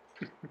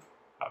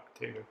 Up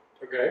to.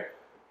 Okay.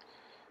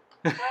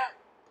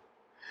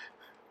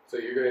 So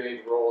you're going to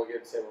need to roll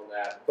against him on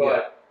that.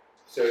 But,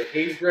 so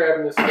he's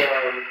grabbing the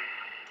stone.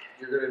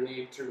 You're going to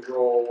need to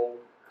roll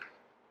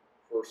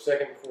for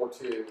second 4-2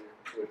 to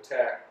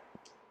attack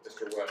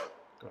Mr. Well.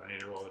 Do I need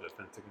to roll a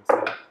defense against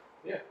that?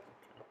 Yeah.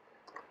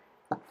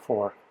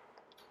 4.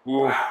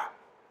 Ooh.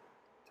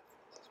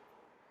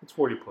 It's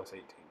 40 plus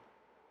 18.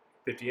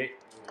 58.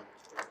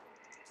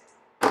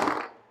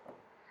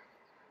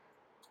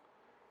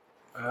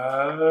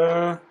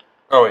 Oh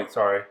wait,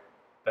 sorry.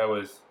 That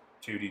was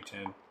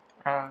 2d10.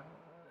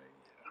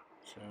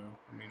 So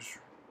let me just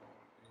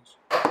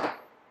roll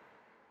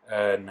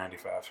these.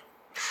 95.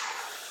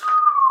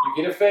 You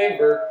get a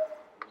favor.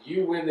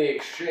 You win the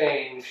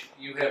exchange.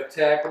 You have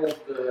tackled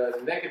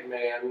the Naked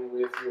Man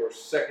with your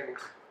second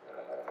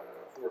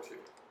 4-2.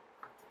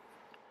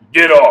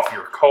 Get off!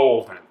 You're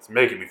cold and it's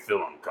making me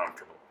feel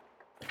uncomfortable.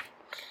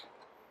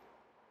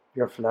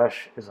 Your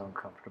flesh is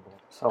uncomfortable,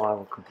 so I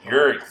will comply.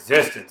 Your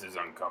existence is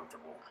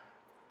uncomfortable.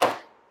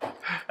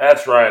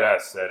 That's right, I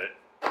said it.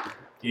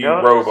 You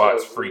No,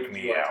 robots so freak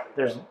me out.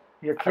 Your I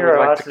would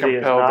like to curiosity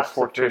is compel the not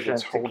 4-2 sufficient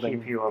that's to holding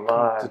keep you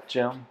alive. the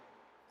gem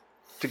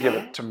to give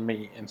it to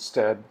me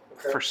instead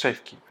for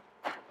safekeeping.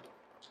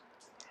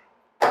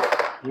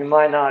 You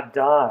might not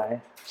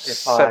die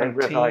if I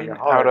rip out 17 your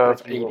heart, out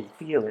of but you will 80.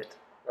 feel it.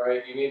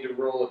 Alright, you need to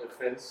roll a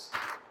defense.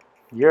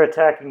 You're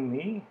attacking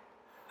me?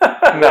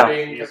 No.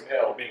 Being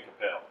compelled. Being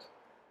compelled.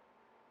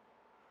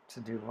 To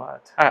do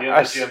what? I, Give I the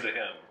s- gem to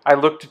him. I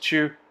looked at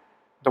you,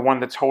 the one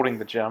that's holding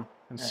the gem,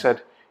 and Yeah.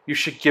 said, "You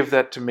should give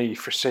that to me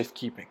for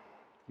safekeeping."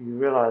 You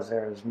realize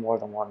there is more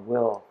than one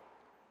will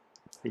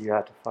that you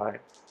have to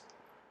fight.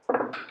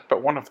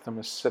 But one of them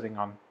is sitting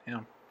on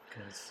him.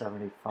 It's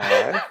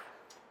 75.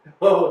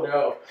 Oh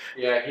no.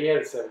 Yeah, he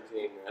had a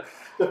 17,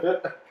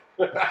 man.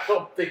 I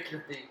don't think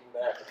you're beating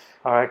that.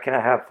 All right, can I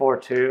have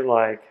 4-2,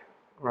 like,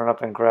 run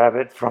up and grab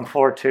it from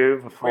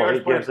 4-2 before he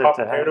gives it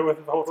to him? with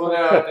it the whole Well,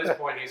 time. now at this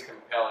point he's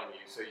compelling you,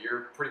 so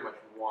you're pretty much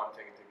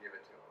wanting to give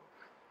it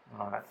to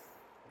him. All right.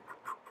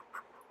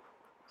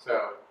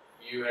 So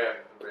you have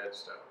the red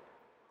stone.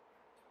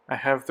 I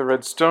have the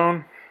red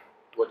stone.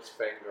 What does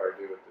Fengar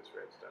do with this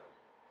red stone?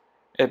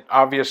 It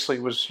obviously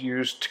was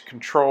used to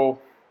control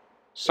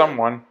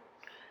someone.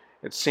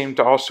 It seemed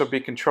to also be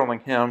controlling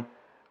him.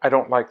 I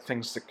don't like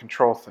things that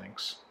control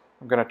things.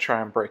 I'm going to try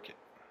and break it.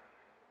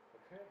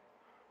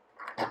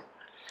 Okay.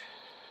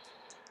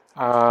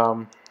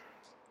 Taser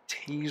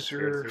Let's see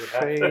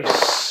what happens.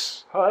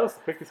 face. Oh, that was the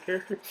quickest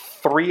character.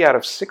 3 out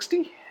of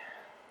 60?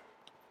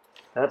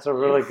 That's a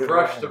really You good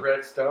crushed one. the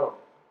red stone.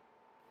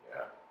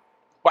 Yeah,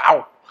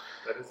 Wow.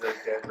 that is a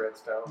dead red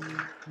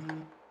stone.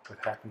 What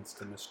happens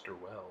to Mr.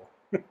 Well?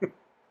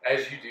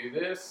 As you do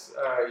this,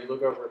 you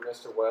look over at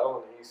Mr.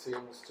 Well, and he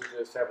seems to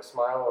just have a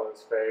smile on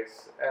his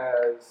face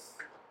as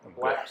a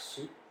black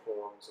suit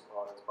forms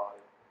upon his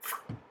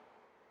body.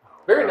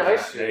 Very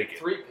nice suit, Naked.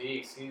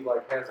 3-piece. He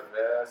like has a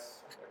vest,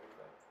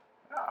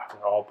 everything.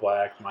 They're all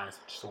black, minus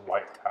just a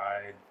white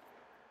tie,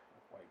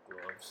 white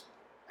gloves.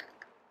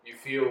 You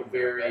feel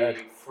very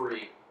Bad.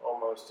 free,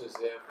 almost as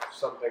if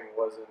something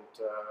wasn't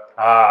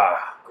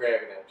Ah,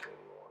 grabbing at you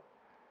anymore.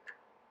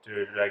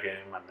 dude, did I get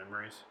any of my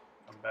memories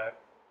come back?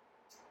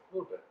 A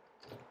little bit.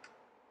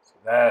 So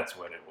that's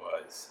what it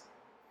was.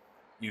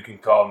 You can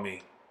call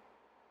me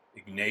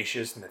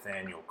Ignatius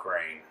Nathaniel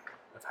Crane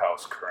of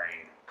House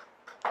Crane.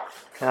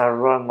 Can I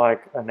run,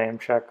 like, a name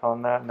check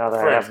on that now that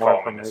I Friends have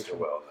more call me Mr. information?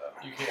 Well,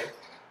 though. You can.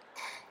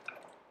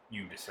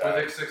 You With a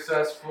decide.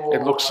 successful.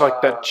 It looks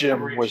like that gem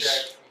memory was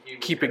check, he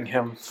would keeping give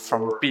him you some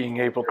from more being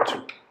able to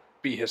information.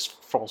 be his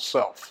full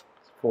self.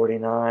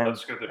 49.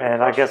 That's good that you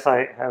And I crushed guess it.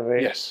 I have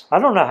a. Yes. I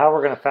don't know how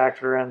we're going to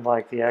factor in,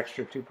 like, the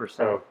extra 2%.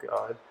 Oh,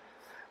 God.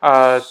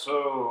 on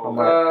So,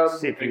 my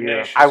CPU.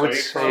 Ignatius, I would are you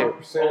say- from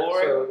 12%,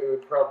 Malloy? so it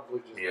would probably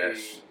just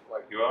Yes. be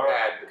like You are?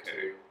 add the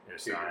Okay. 2.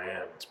 Yes, to I your am.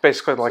 roll. It's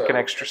basically like an So-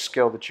 extra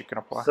skill that you can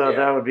apply. So Yeah.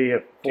 that would be a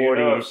Do you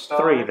know of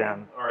 43 Stein?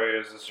 then. Or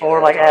is this your Or,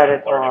 first like, time add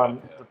it learning on.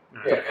 about him?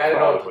 Yeah, add it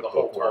on to With the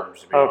whole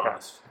bookworms, to be Okay.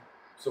 honest.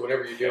 So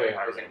whatever you're doing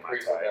Not is really my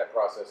increasing type. that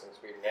processing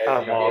speed. And as Oh. you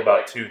I'm all get about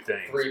like 2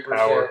 things: 3%,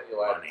 power,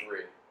 you'll add money.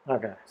 3.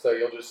 Okay. So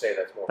you'll just say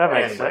that's more. That power.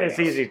 makes sense. It's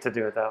easy to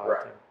do it that way,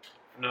 Right.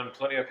 too. Known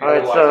plenty of All people, right,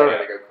 Otherwise, so- I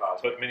gotta go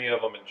cosmic. but many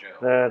of them in jail.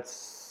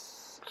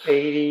 That's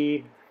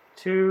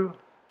 82.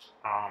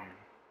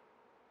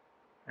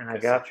 And I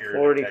Guess got that your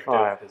 45.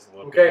 detective is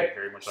looking Okay,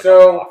 very much like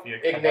so, a mafia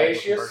kind of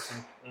Ignatius-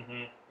 person.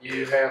 Mm-hmm.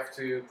 You have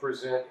to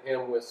present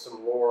him with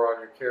some lore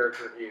on your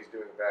character. He is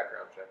doing a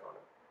background check on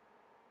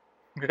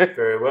him.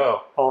 Very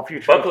well. All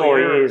future Buckle your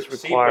employees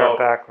require seatbelt.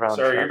 background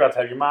Sorry, you're check. about to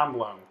have your mind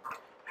blown.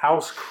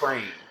 House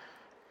Crane.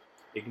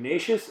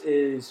 Ignatius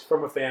is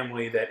from a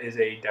family that is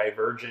a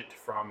divergent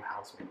from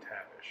House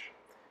McTavish.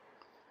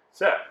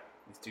 So,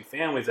 these 2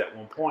 families at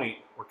one point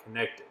were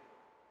connected.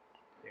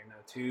 They're now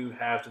 2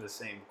 halves of the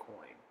same coin.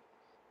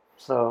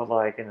 So,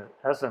 like, in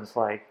essence,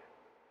 like,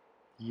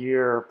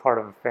 you're part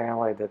of a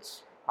family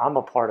that's. I'm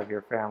a part of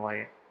your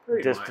family.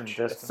 Pretty Distant, much.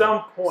 distant. At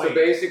some point, So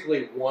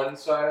basically, one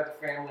side of the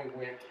family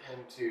went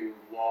into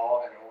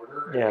law and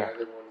order, and Yeah. the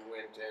other one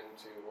went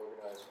into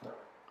organized crime.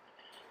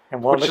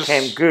 And one Which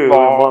became is goo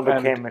law and one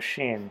and- became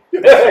machine.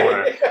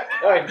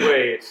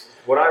 Wait,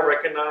 would I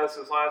recognize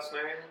his last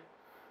name?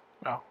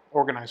 Well,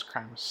 organized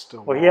crime is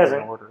still Well, he law and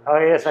hasn't. order. Oh,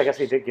 yes, I guess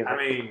he did give I it.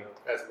 mean,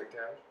 As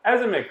McTavish.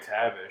 as a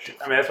McTavish,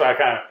 I mean, that's why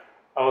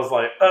I was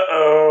like,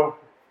 uh-oh,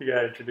 you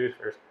got to introduce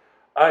first.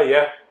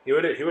 Yeah, he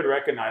would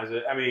recognize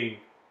it. I mean,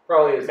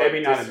 Probably his Maybe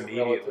like, not distant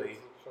immediately. relatives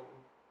or something.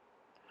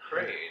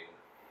 Crane.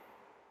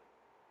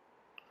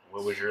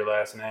 what was your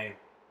last name?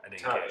 I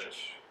didn't catch it.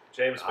 Tavish.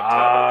 James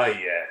Ah,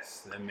 McTavish.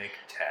 yes, the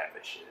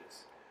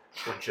McTavishes.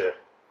 Bunch of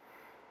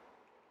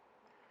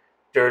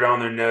dirt on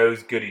their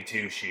nose, goody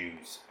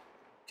 2-shoes.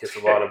 Kiss a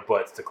lot of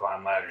butts to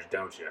climb ladders,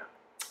 don't you?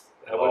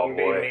 That wouldn't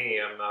be boy. me.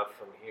 I'm not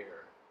from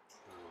here.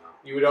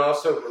 You would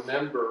also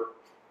remember,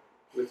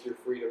 with your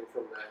freedom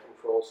from that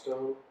control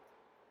stone,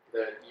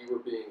 that you were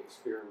being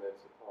experimented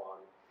upon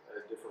at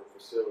a different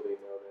facility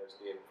known as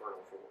the Infernal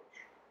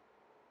Forge.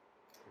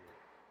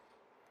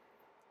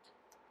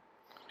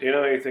 Do you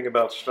know anything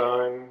about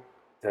Stein?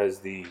 Does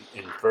the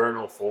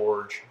Infernal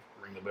Forge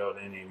ring a bell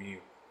to any of you?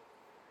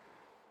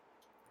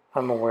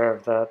 I'm aware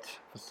of that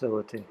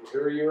facility. Who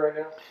are you right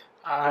now?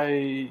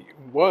 I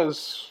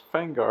was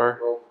Fengar.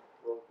 Roll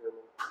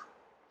pyramid.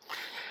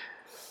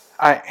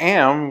 I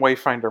am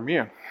Wayfinder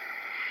Mune.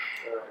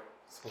 Alright.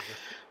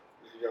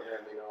 You don't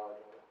have any knowledge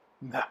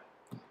on it.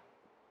 No.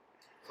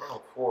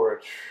 Infernal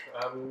Forge.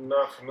 I'm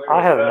not familiar I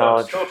with have that.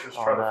 knowledge I'm still just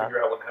on trying to that.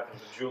 figure out what happened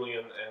to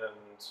Julian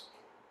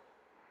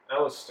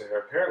Alistair.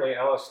 Apparently,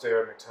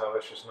 Alistair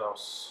McTavish is now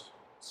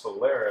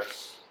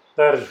Solaris,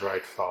 That is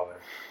right, Father.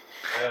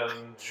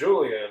 and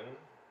Julian.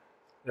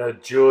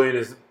 Julian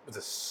is a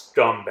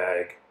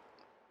scumbag.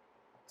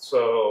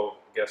 So,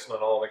 I guess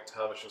not all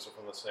McTavishes are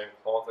from the same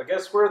cloth. I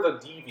guess we're the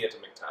deviant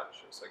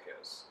McTavishes, I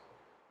guess.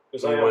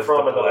 Because I He am was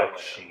from the another black land.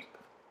 sheep.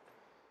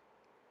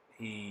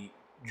 He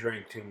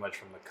drank too much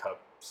from the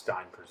cup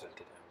Stein presented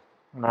him.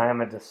 And I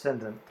am a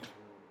descendant.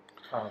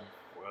 Well,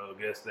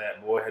 I guess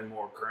that boy had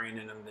more crane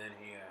in him than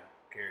he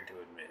cared to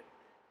admit.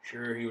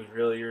 Sure he was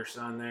really your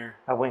son there?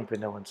 I winked, but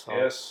no one saw.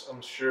 Yes,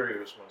 I'm sure he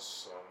was my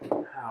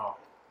son. How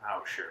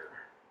sure?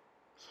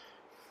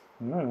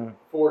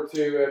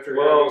 4-2 after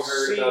Well, having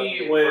heard about see,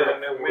 the when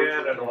Infernal a Forge,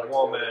 man and a like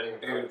woman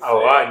that. do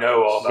Oh, I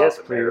know all about Yes,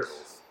 the please.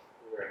 miracles.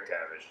 Right.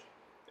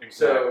 McTavish.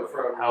 So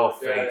from How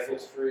your data faithful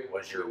history,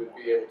 was your you would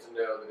woman? be able to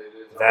know that it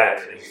is That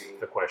already- is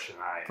the question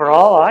I For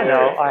all I Very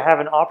know, I fair. have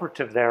an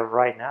operative there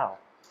right now,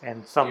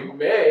 and You some.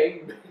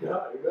 may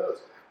not, who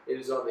knows? It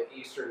is on the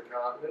eastern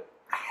continent,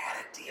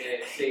 and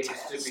it seems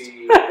to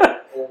be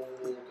an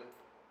old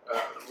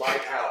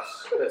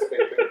lighthouse that's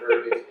been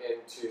converted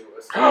into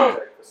a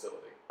scientific facility.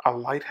 A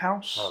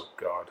lighthouse? Oh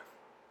God.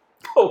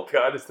 Oh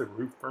God, is the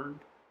roof burned?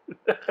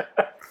 It's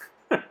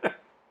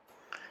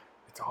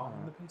all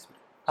in the basement.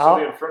 So I'll,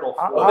 the Infernal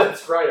I'll- Well, Forge.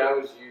 that's right. I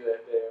was you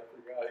that day. I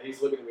forgot.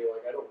 He's looking at me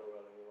like I don't know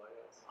about any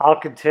lighthouse. I'll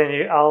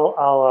continue.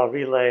 I'll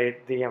relay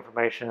the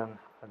information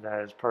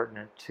that is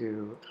pertinent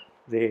to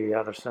the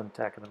other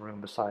Syntech in the room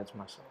besides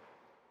myself.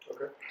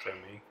 Okay. So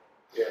me.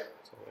 Yeah.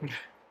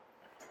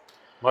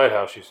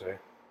 Lighthouse, you say?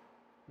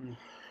 Hmm.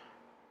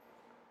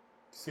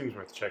 Seems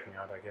worth checking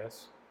out, I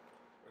guess.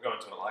 We're going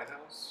to a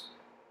lighthouse?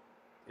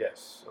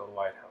 Yes, a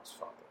lighthouse,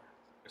 Father.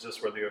 Is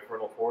this where the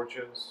Infernal Forge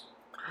is?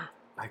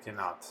 I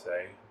cannot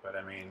say, but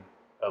I mean,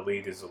 a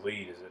lead is a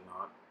lead, is it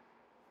not?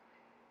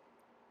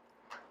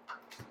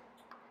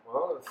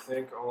 Well, I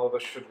think all of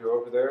us should go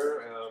over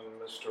there, and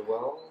Mr.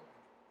 Well,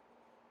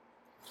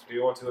 do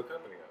you want to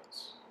accompany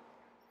us?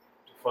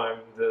 To find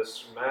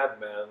this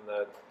madman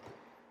that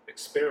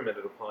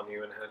experimented upon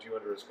you and had you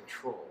under his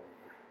control.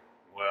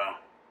 Well,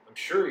 I'm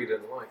sure he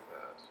didn't like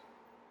that.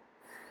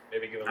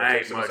 Maybe give him a I ain't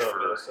taste of his much own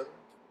for- medicine.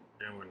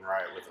 doing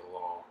right with the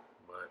law,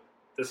 but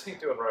This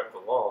ain't doing right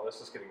with the law, this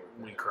is getting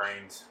we revenge.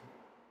 cranes,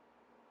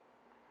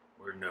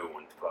 we're no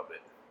one's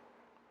puppet.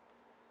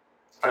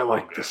 I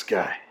like this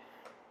guy.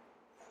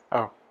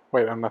 Oh,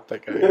 wait, I'm not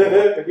that guy.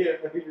 Yeah,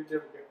 you're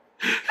different.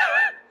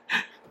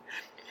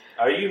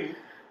 Are you...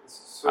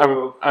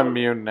 So, I'm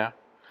immune now.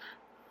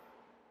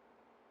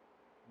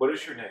 what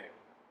is your name?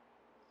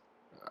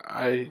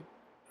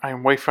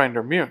 I'm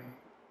Wayfinder Mune.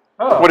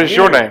 Oh, What is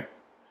your name?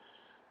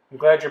 I'm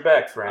glad you're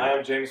back, friend. I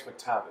am James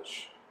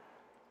McTavish,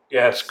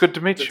 yes, It's good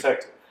to meet you.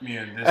 detective.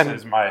 Ian, this And-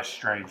 is my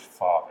estranged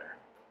father.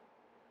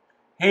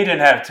 He didn't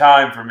have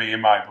time for me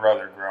and my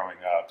brother growing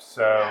up,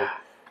 so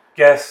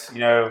guess,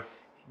 no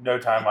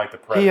time like the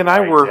present. He and I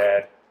right, were-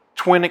 Dad?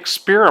 Twin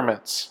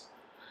experiments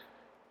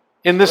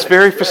in this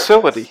very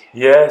facility.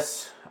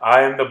 Yes,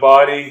 I am the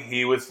body,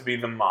 he was to be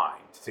the mind.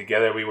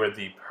 Together we were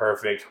the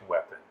perfect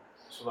weapon.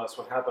 So that's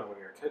what happened when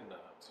you were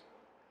kidnapped.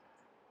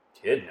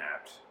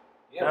 Kidnapped?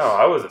 Yes. No,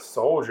 I was a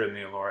soldier in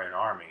the Elorian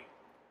army.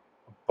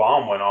 A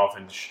bomb went off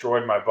and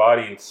destroyed my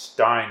body, and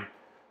Stein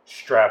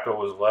strapped what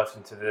was left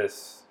into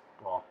this.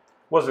 Well,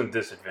 wasn't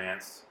this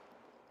advanced.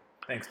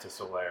 Thanks to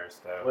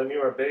Solaris, though. When you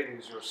were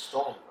babies, you were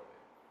stolen from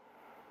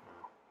me.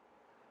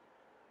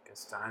 Guess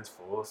Stein's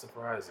full of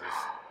surprises.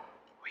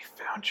 We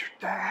found your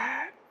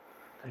dad.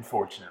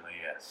 Unfortunately,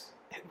 yes.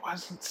 It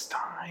wasn't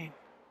Stein.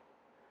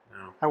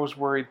 No. I was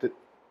worried that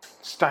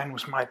Stein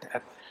was my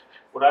dad.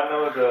 Would I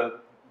know the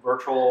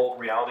virtual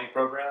reality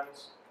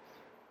programs?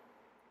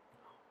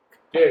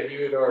 Yeah,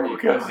 you had already Oh,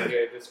 God.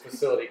 investigated this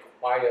facility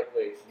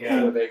quietly Yeah.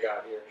 before they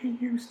got here. He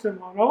used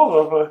them on all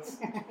of us.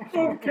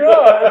 Oh,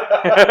 God.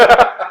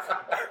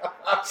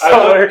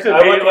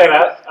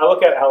 I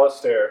look at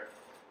Alistair.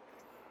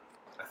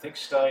 I think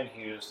Stein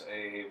used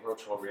a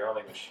virtual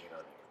reality machine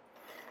on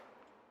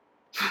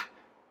you.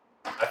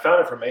 I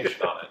found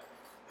information on it.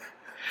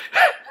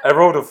 I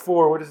rolled a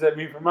 4. What does that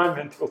mean for my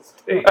mental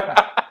state?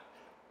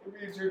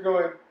 It means you're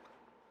going,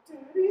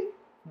 Daddy,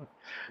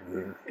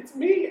 it's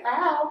me,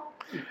 Al.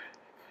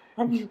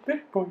 I'm your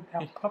big boy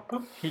now,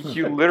 Papa.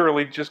 You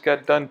literally just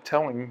got done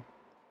telling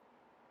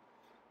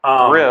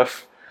Um,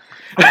 Griff.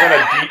 I'm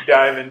gonna deep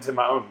dive into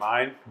my own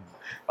mind.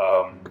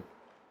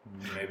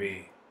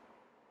 Maybe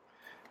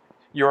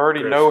You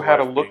already Griff's know how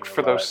to wife look being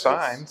for those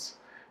alive is- signs.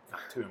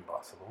 not too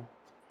impossible.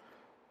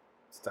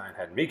 Stein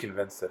had me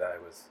convinced that I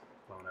was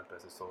blown up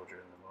as a soldier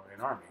in the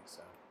Lorian army,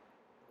 so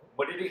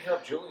What did he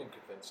have Julian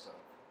convinced of?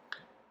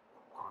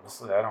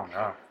 honestly, I don't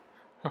know.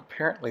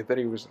 Apparently that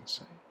he was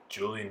insane.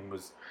 Julian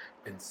was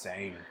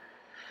insane,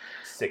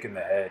 sick in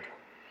the head.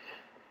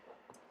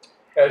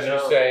 As you're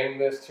No. saying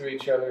this to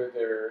each other,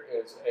 there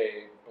is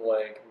a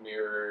blank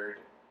mirrored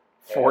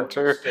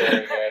Forter. and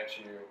staring at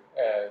you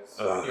as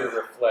Ugh.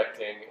 you're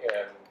reflecting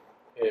in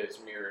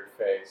his mirrored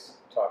face,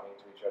 talking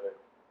to each other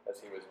as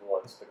he was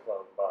once the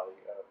cloned body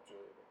of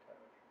Julian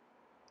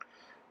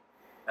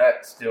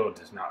That still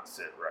does not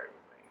sit right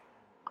with me.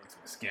 Makes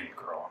my skin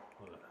crawl.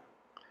 Ugh.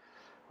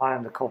 I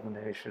am the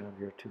culmination of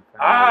your two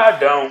I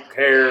families. don't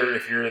care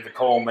if you're the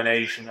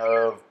culmination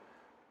of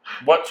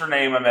what's her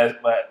name I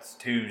met last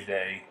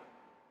Tuesday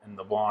and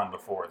the blonde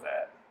before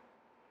that.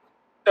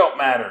 Don't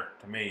matter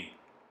to me,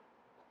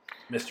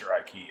 Mr.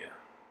 IKEA.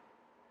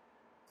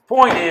 The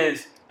point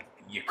is,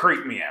 you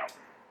creep me out.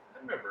 I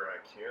remember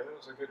IKEA. That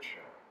was a good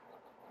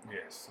show.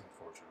 Yes,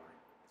 unfortunately.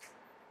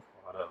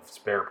 A lot of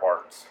spare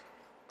parts.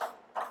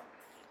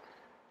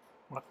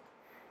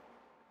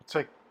 It's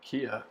like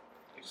Kia.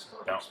 You still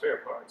No. have spare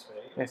parts,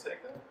 man. You can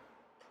take that.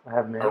 I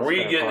have many Are we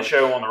spare getting the parts.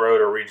 show on the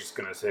road, or are we just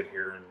going to sit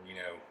here and, be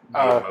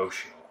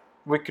emotional?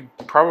 We could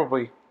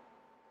probably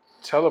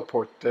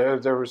teleport there.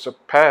 There was a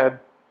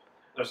pad.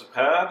 There's a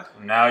pad.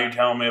 Now you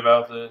telling me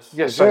about this?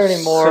 Yes, Is there I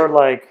any more sent-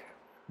 like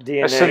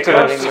DNA sent it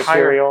coding as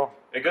material?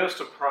 It goes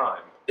to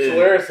Prime.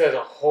 Solaris has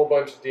a whole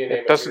bunch of DNA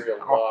It doesn't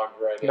material logged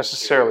right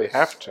necessarily into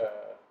have its, to.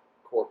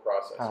 core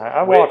processor.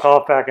 I walk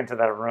off back into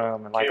that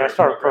room and like I Can't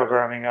start reprogram it.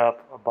 programming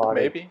up a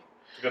body. Maybe.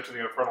 To go to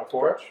the Infernal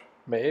Forge.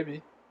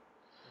 Maybe.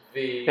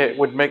 The It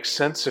would make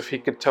sense if he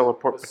could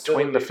teleport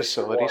between the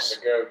facility facilities.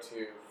 that you're wanting to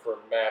go to for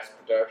mass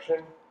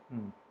production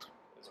Hmm.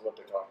 is what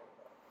they're talking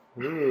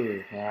about.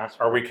 Ooh, yeah, that's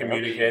Are we pretty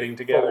communicating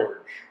together?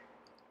 Forge.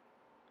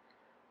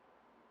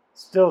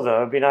 Still, though,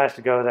 it'd be nice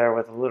to go there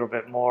with a little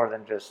bit more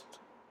than just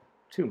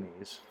 2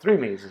 me's. 3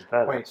 me's is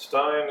better. Wait.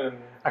 Stein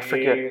and I he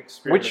forget.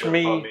 experimented Which upon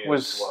me as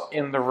was well.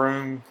 in the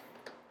room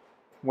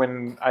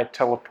when I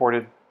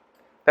teleported?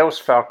 That was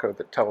Falco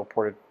that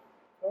teleported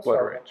That's Blood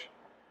all Rage.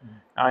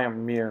 I am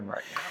immune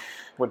right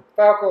now.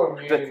 Falco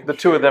and you. The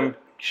two of them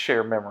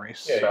share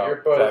memories. Yeah, So, you're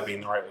both that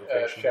being the right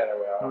location.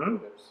 Shadow Mhm.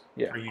 operatives.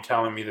 Yeah. Are you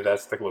telling me that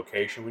that's the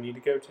location we need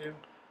to go to? Or are you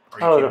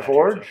Oh, keeping the that to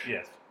forge? yourself?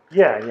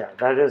 Yes. Yeah,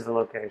 that is the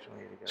location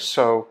we need to go.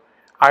 So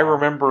I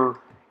remember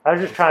I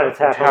was just trying to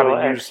tap a how to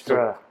little use the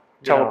extra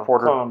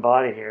teleporter clone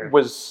body here.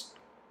 was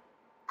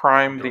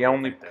Prime Don't the really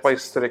only think that's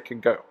place needed. that it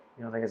could go.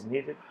 You don't think it's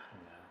needed?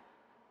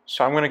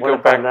 So I'm going to What go if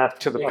I back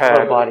left to the the pad?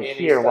 pad. body Any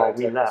here while Stein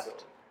we Tech left?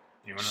 facility.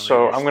 Do you wanna leave So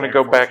your I'm going to spare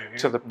go fortune back here?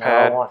 to the No, I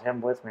pad, want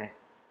him with me.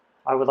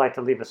 I would like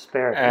to leave a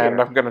spare and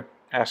here. I'm going to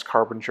ask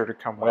Harbinger to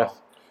come Well,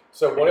 with.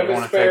 So one You of his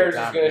wanna take the spares is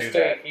time going to to do stay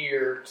that.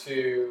 here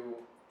to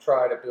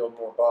try to build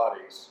more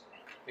bodies.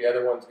 The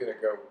other one's going to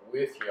go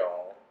with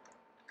y'all,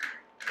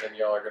 and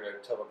y'all are going to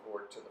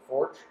teleport to the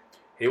forge.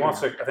 He wants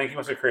to. I think he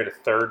wants to create a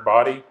third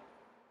body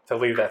to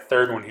leave that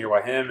third one here,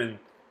 while him and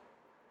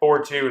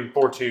 4-2 and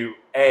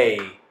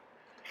 4-2A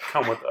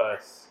come with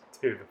us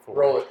to the forge.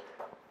 Roll it.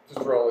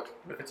 Just roll it.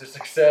 If it's a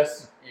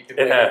success, you can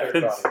It make a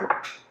third happens.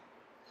 body.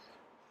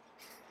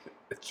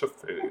 It's a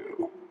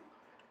fail.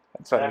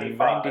 That's a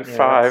 95.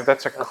 95. Yeah,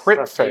 that's a that's- crit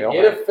that's- fail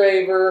Get a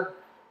favor.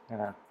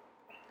 Yeah,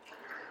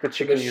 that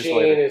you The can use machine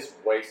later. is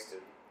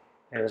wasted.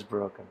 it was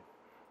broken.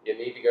 You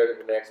need to go to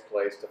the next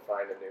place to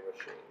find a new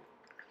machine.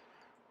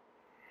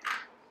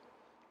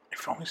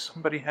 If only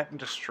somebody hadn't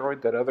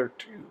destroyed that other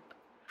tube.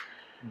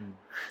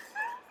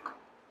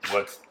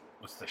 What's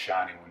the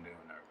shiny one doing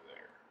over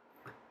there?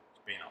 It's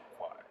being all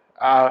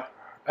quiet.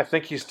 I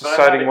think he's So I had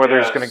deciding to whether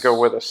he's going guess. to go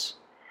with us.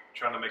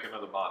 Trying to make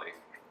another body.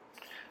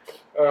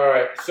 All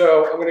right,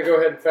 so I'm going to go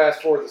ahead and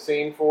fast forward the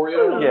scene for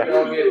you. Yeah.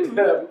 Y'all get, since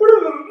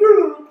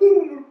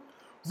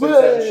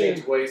that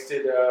machine's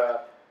wasted,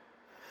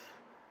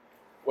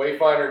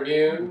 Wayfinder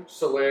Mune,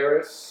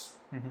 Solaris,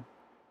 Mhm.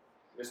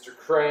 Mr.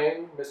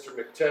 Crane, Mr.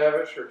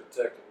 McTavish, or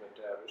Detective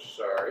McTavish,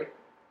 sorry,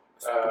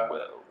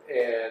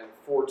 and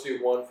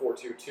 421,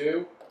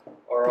 422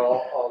 are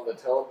all on the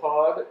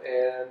telepod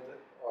and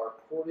are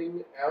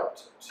porting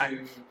out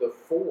to the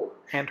forge.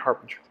 And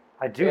Harbinger.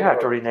 I do Yeah. have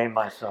to rename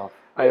myself.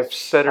 I have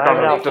set it I'm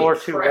on now a Keep de-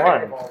 421.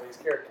 track of all these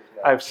characters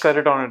now. I've set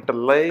it on a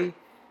delay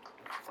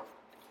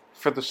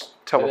for the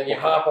And then you teleport.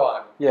 hop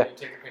on. Yeah. You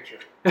take a picture.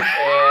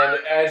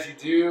 And as you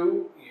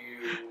do,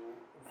 you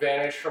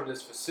vanish from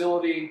this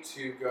facility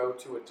to go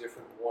to a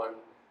different one.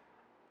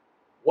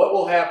 What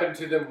will happen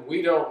to them,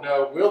 we don't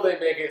know. Will they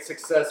make it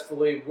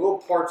successfully? Will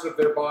parts of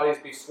their bodies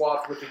be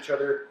swapped with each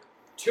other?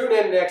 Tune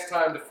in next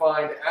time to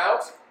find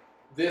out.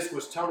 This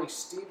was Tony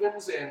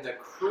Stevens and the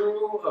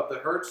crew of the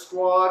Hurt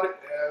Squad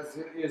as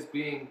it is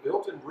being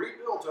built and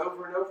rebuilt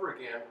over and over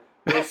again.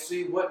 We'll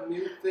see what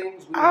new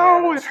things we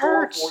have in it store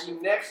hurts. for you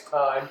next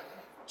time.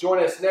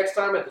 Join us next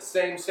time at the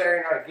same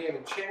Saturday Night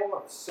Gaming channel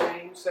on the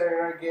same Saturday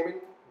Night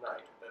Gaming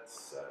night.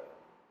 That's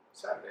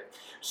Saturday.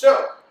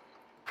 So,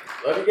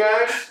 love you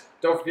guys.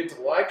 Don't forget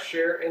to like,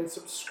 share, and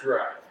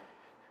subscribe.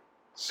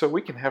 So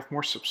we can have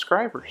more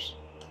subscribers.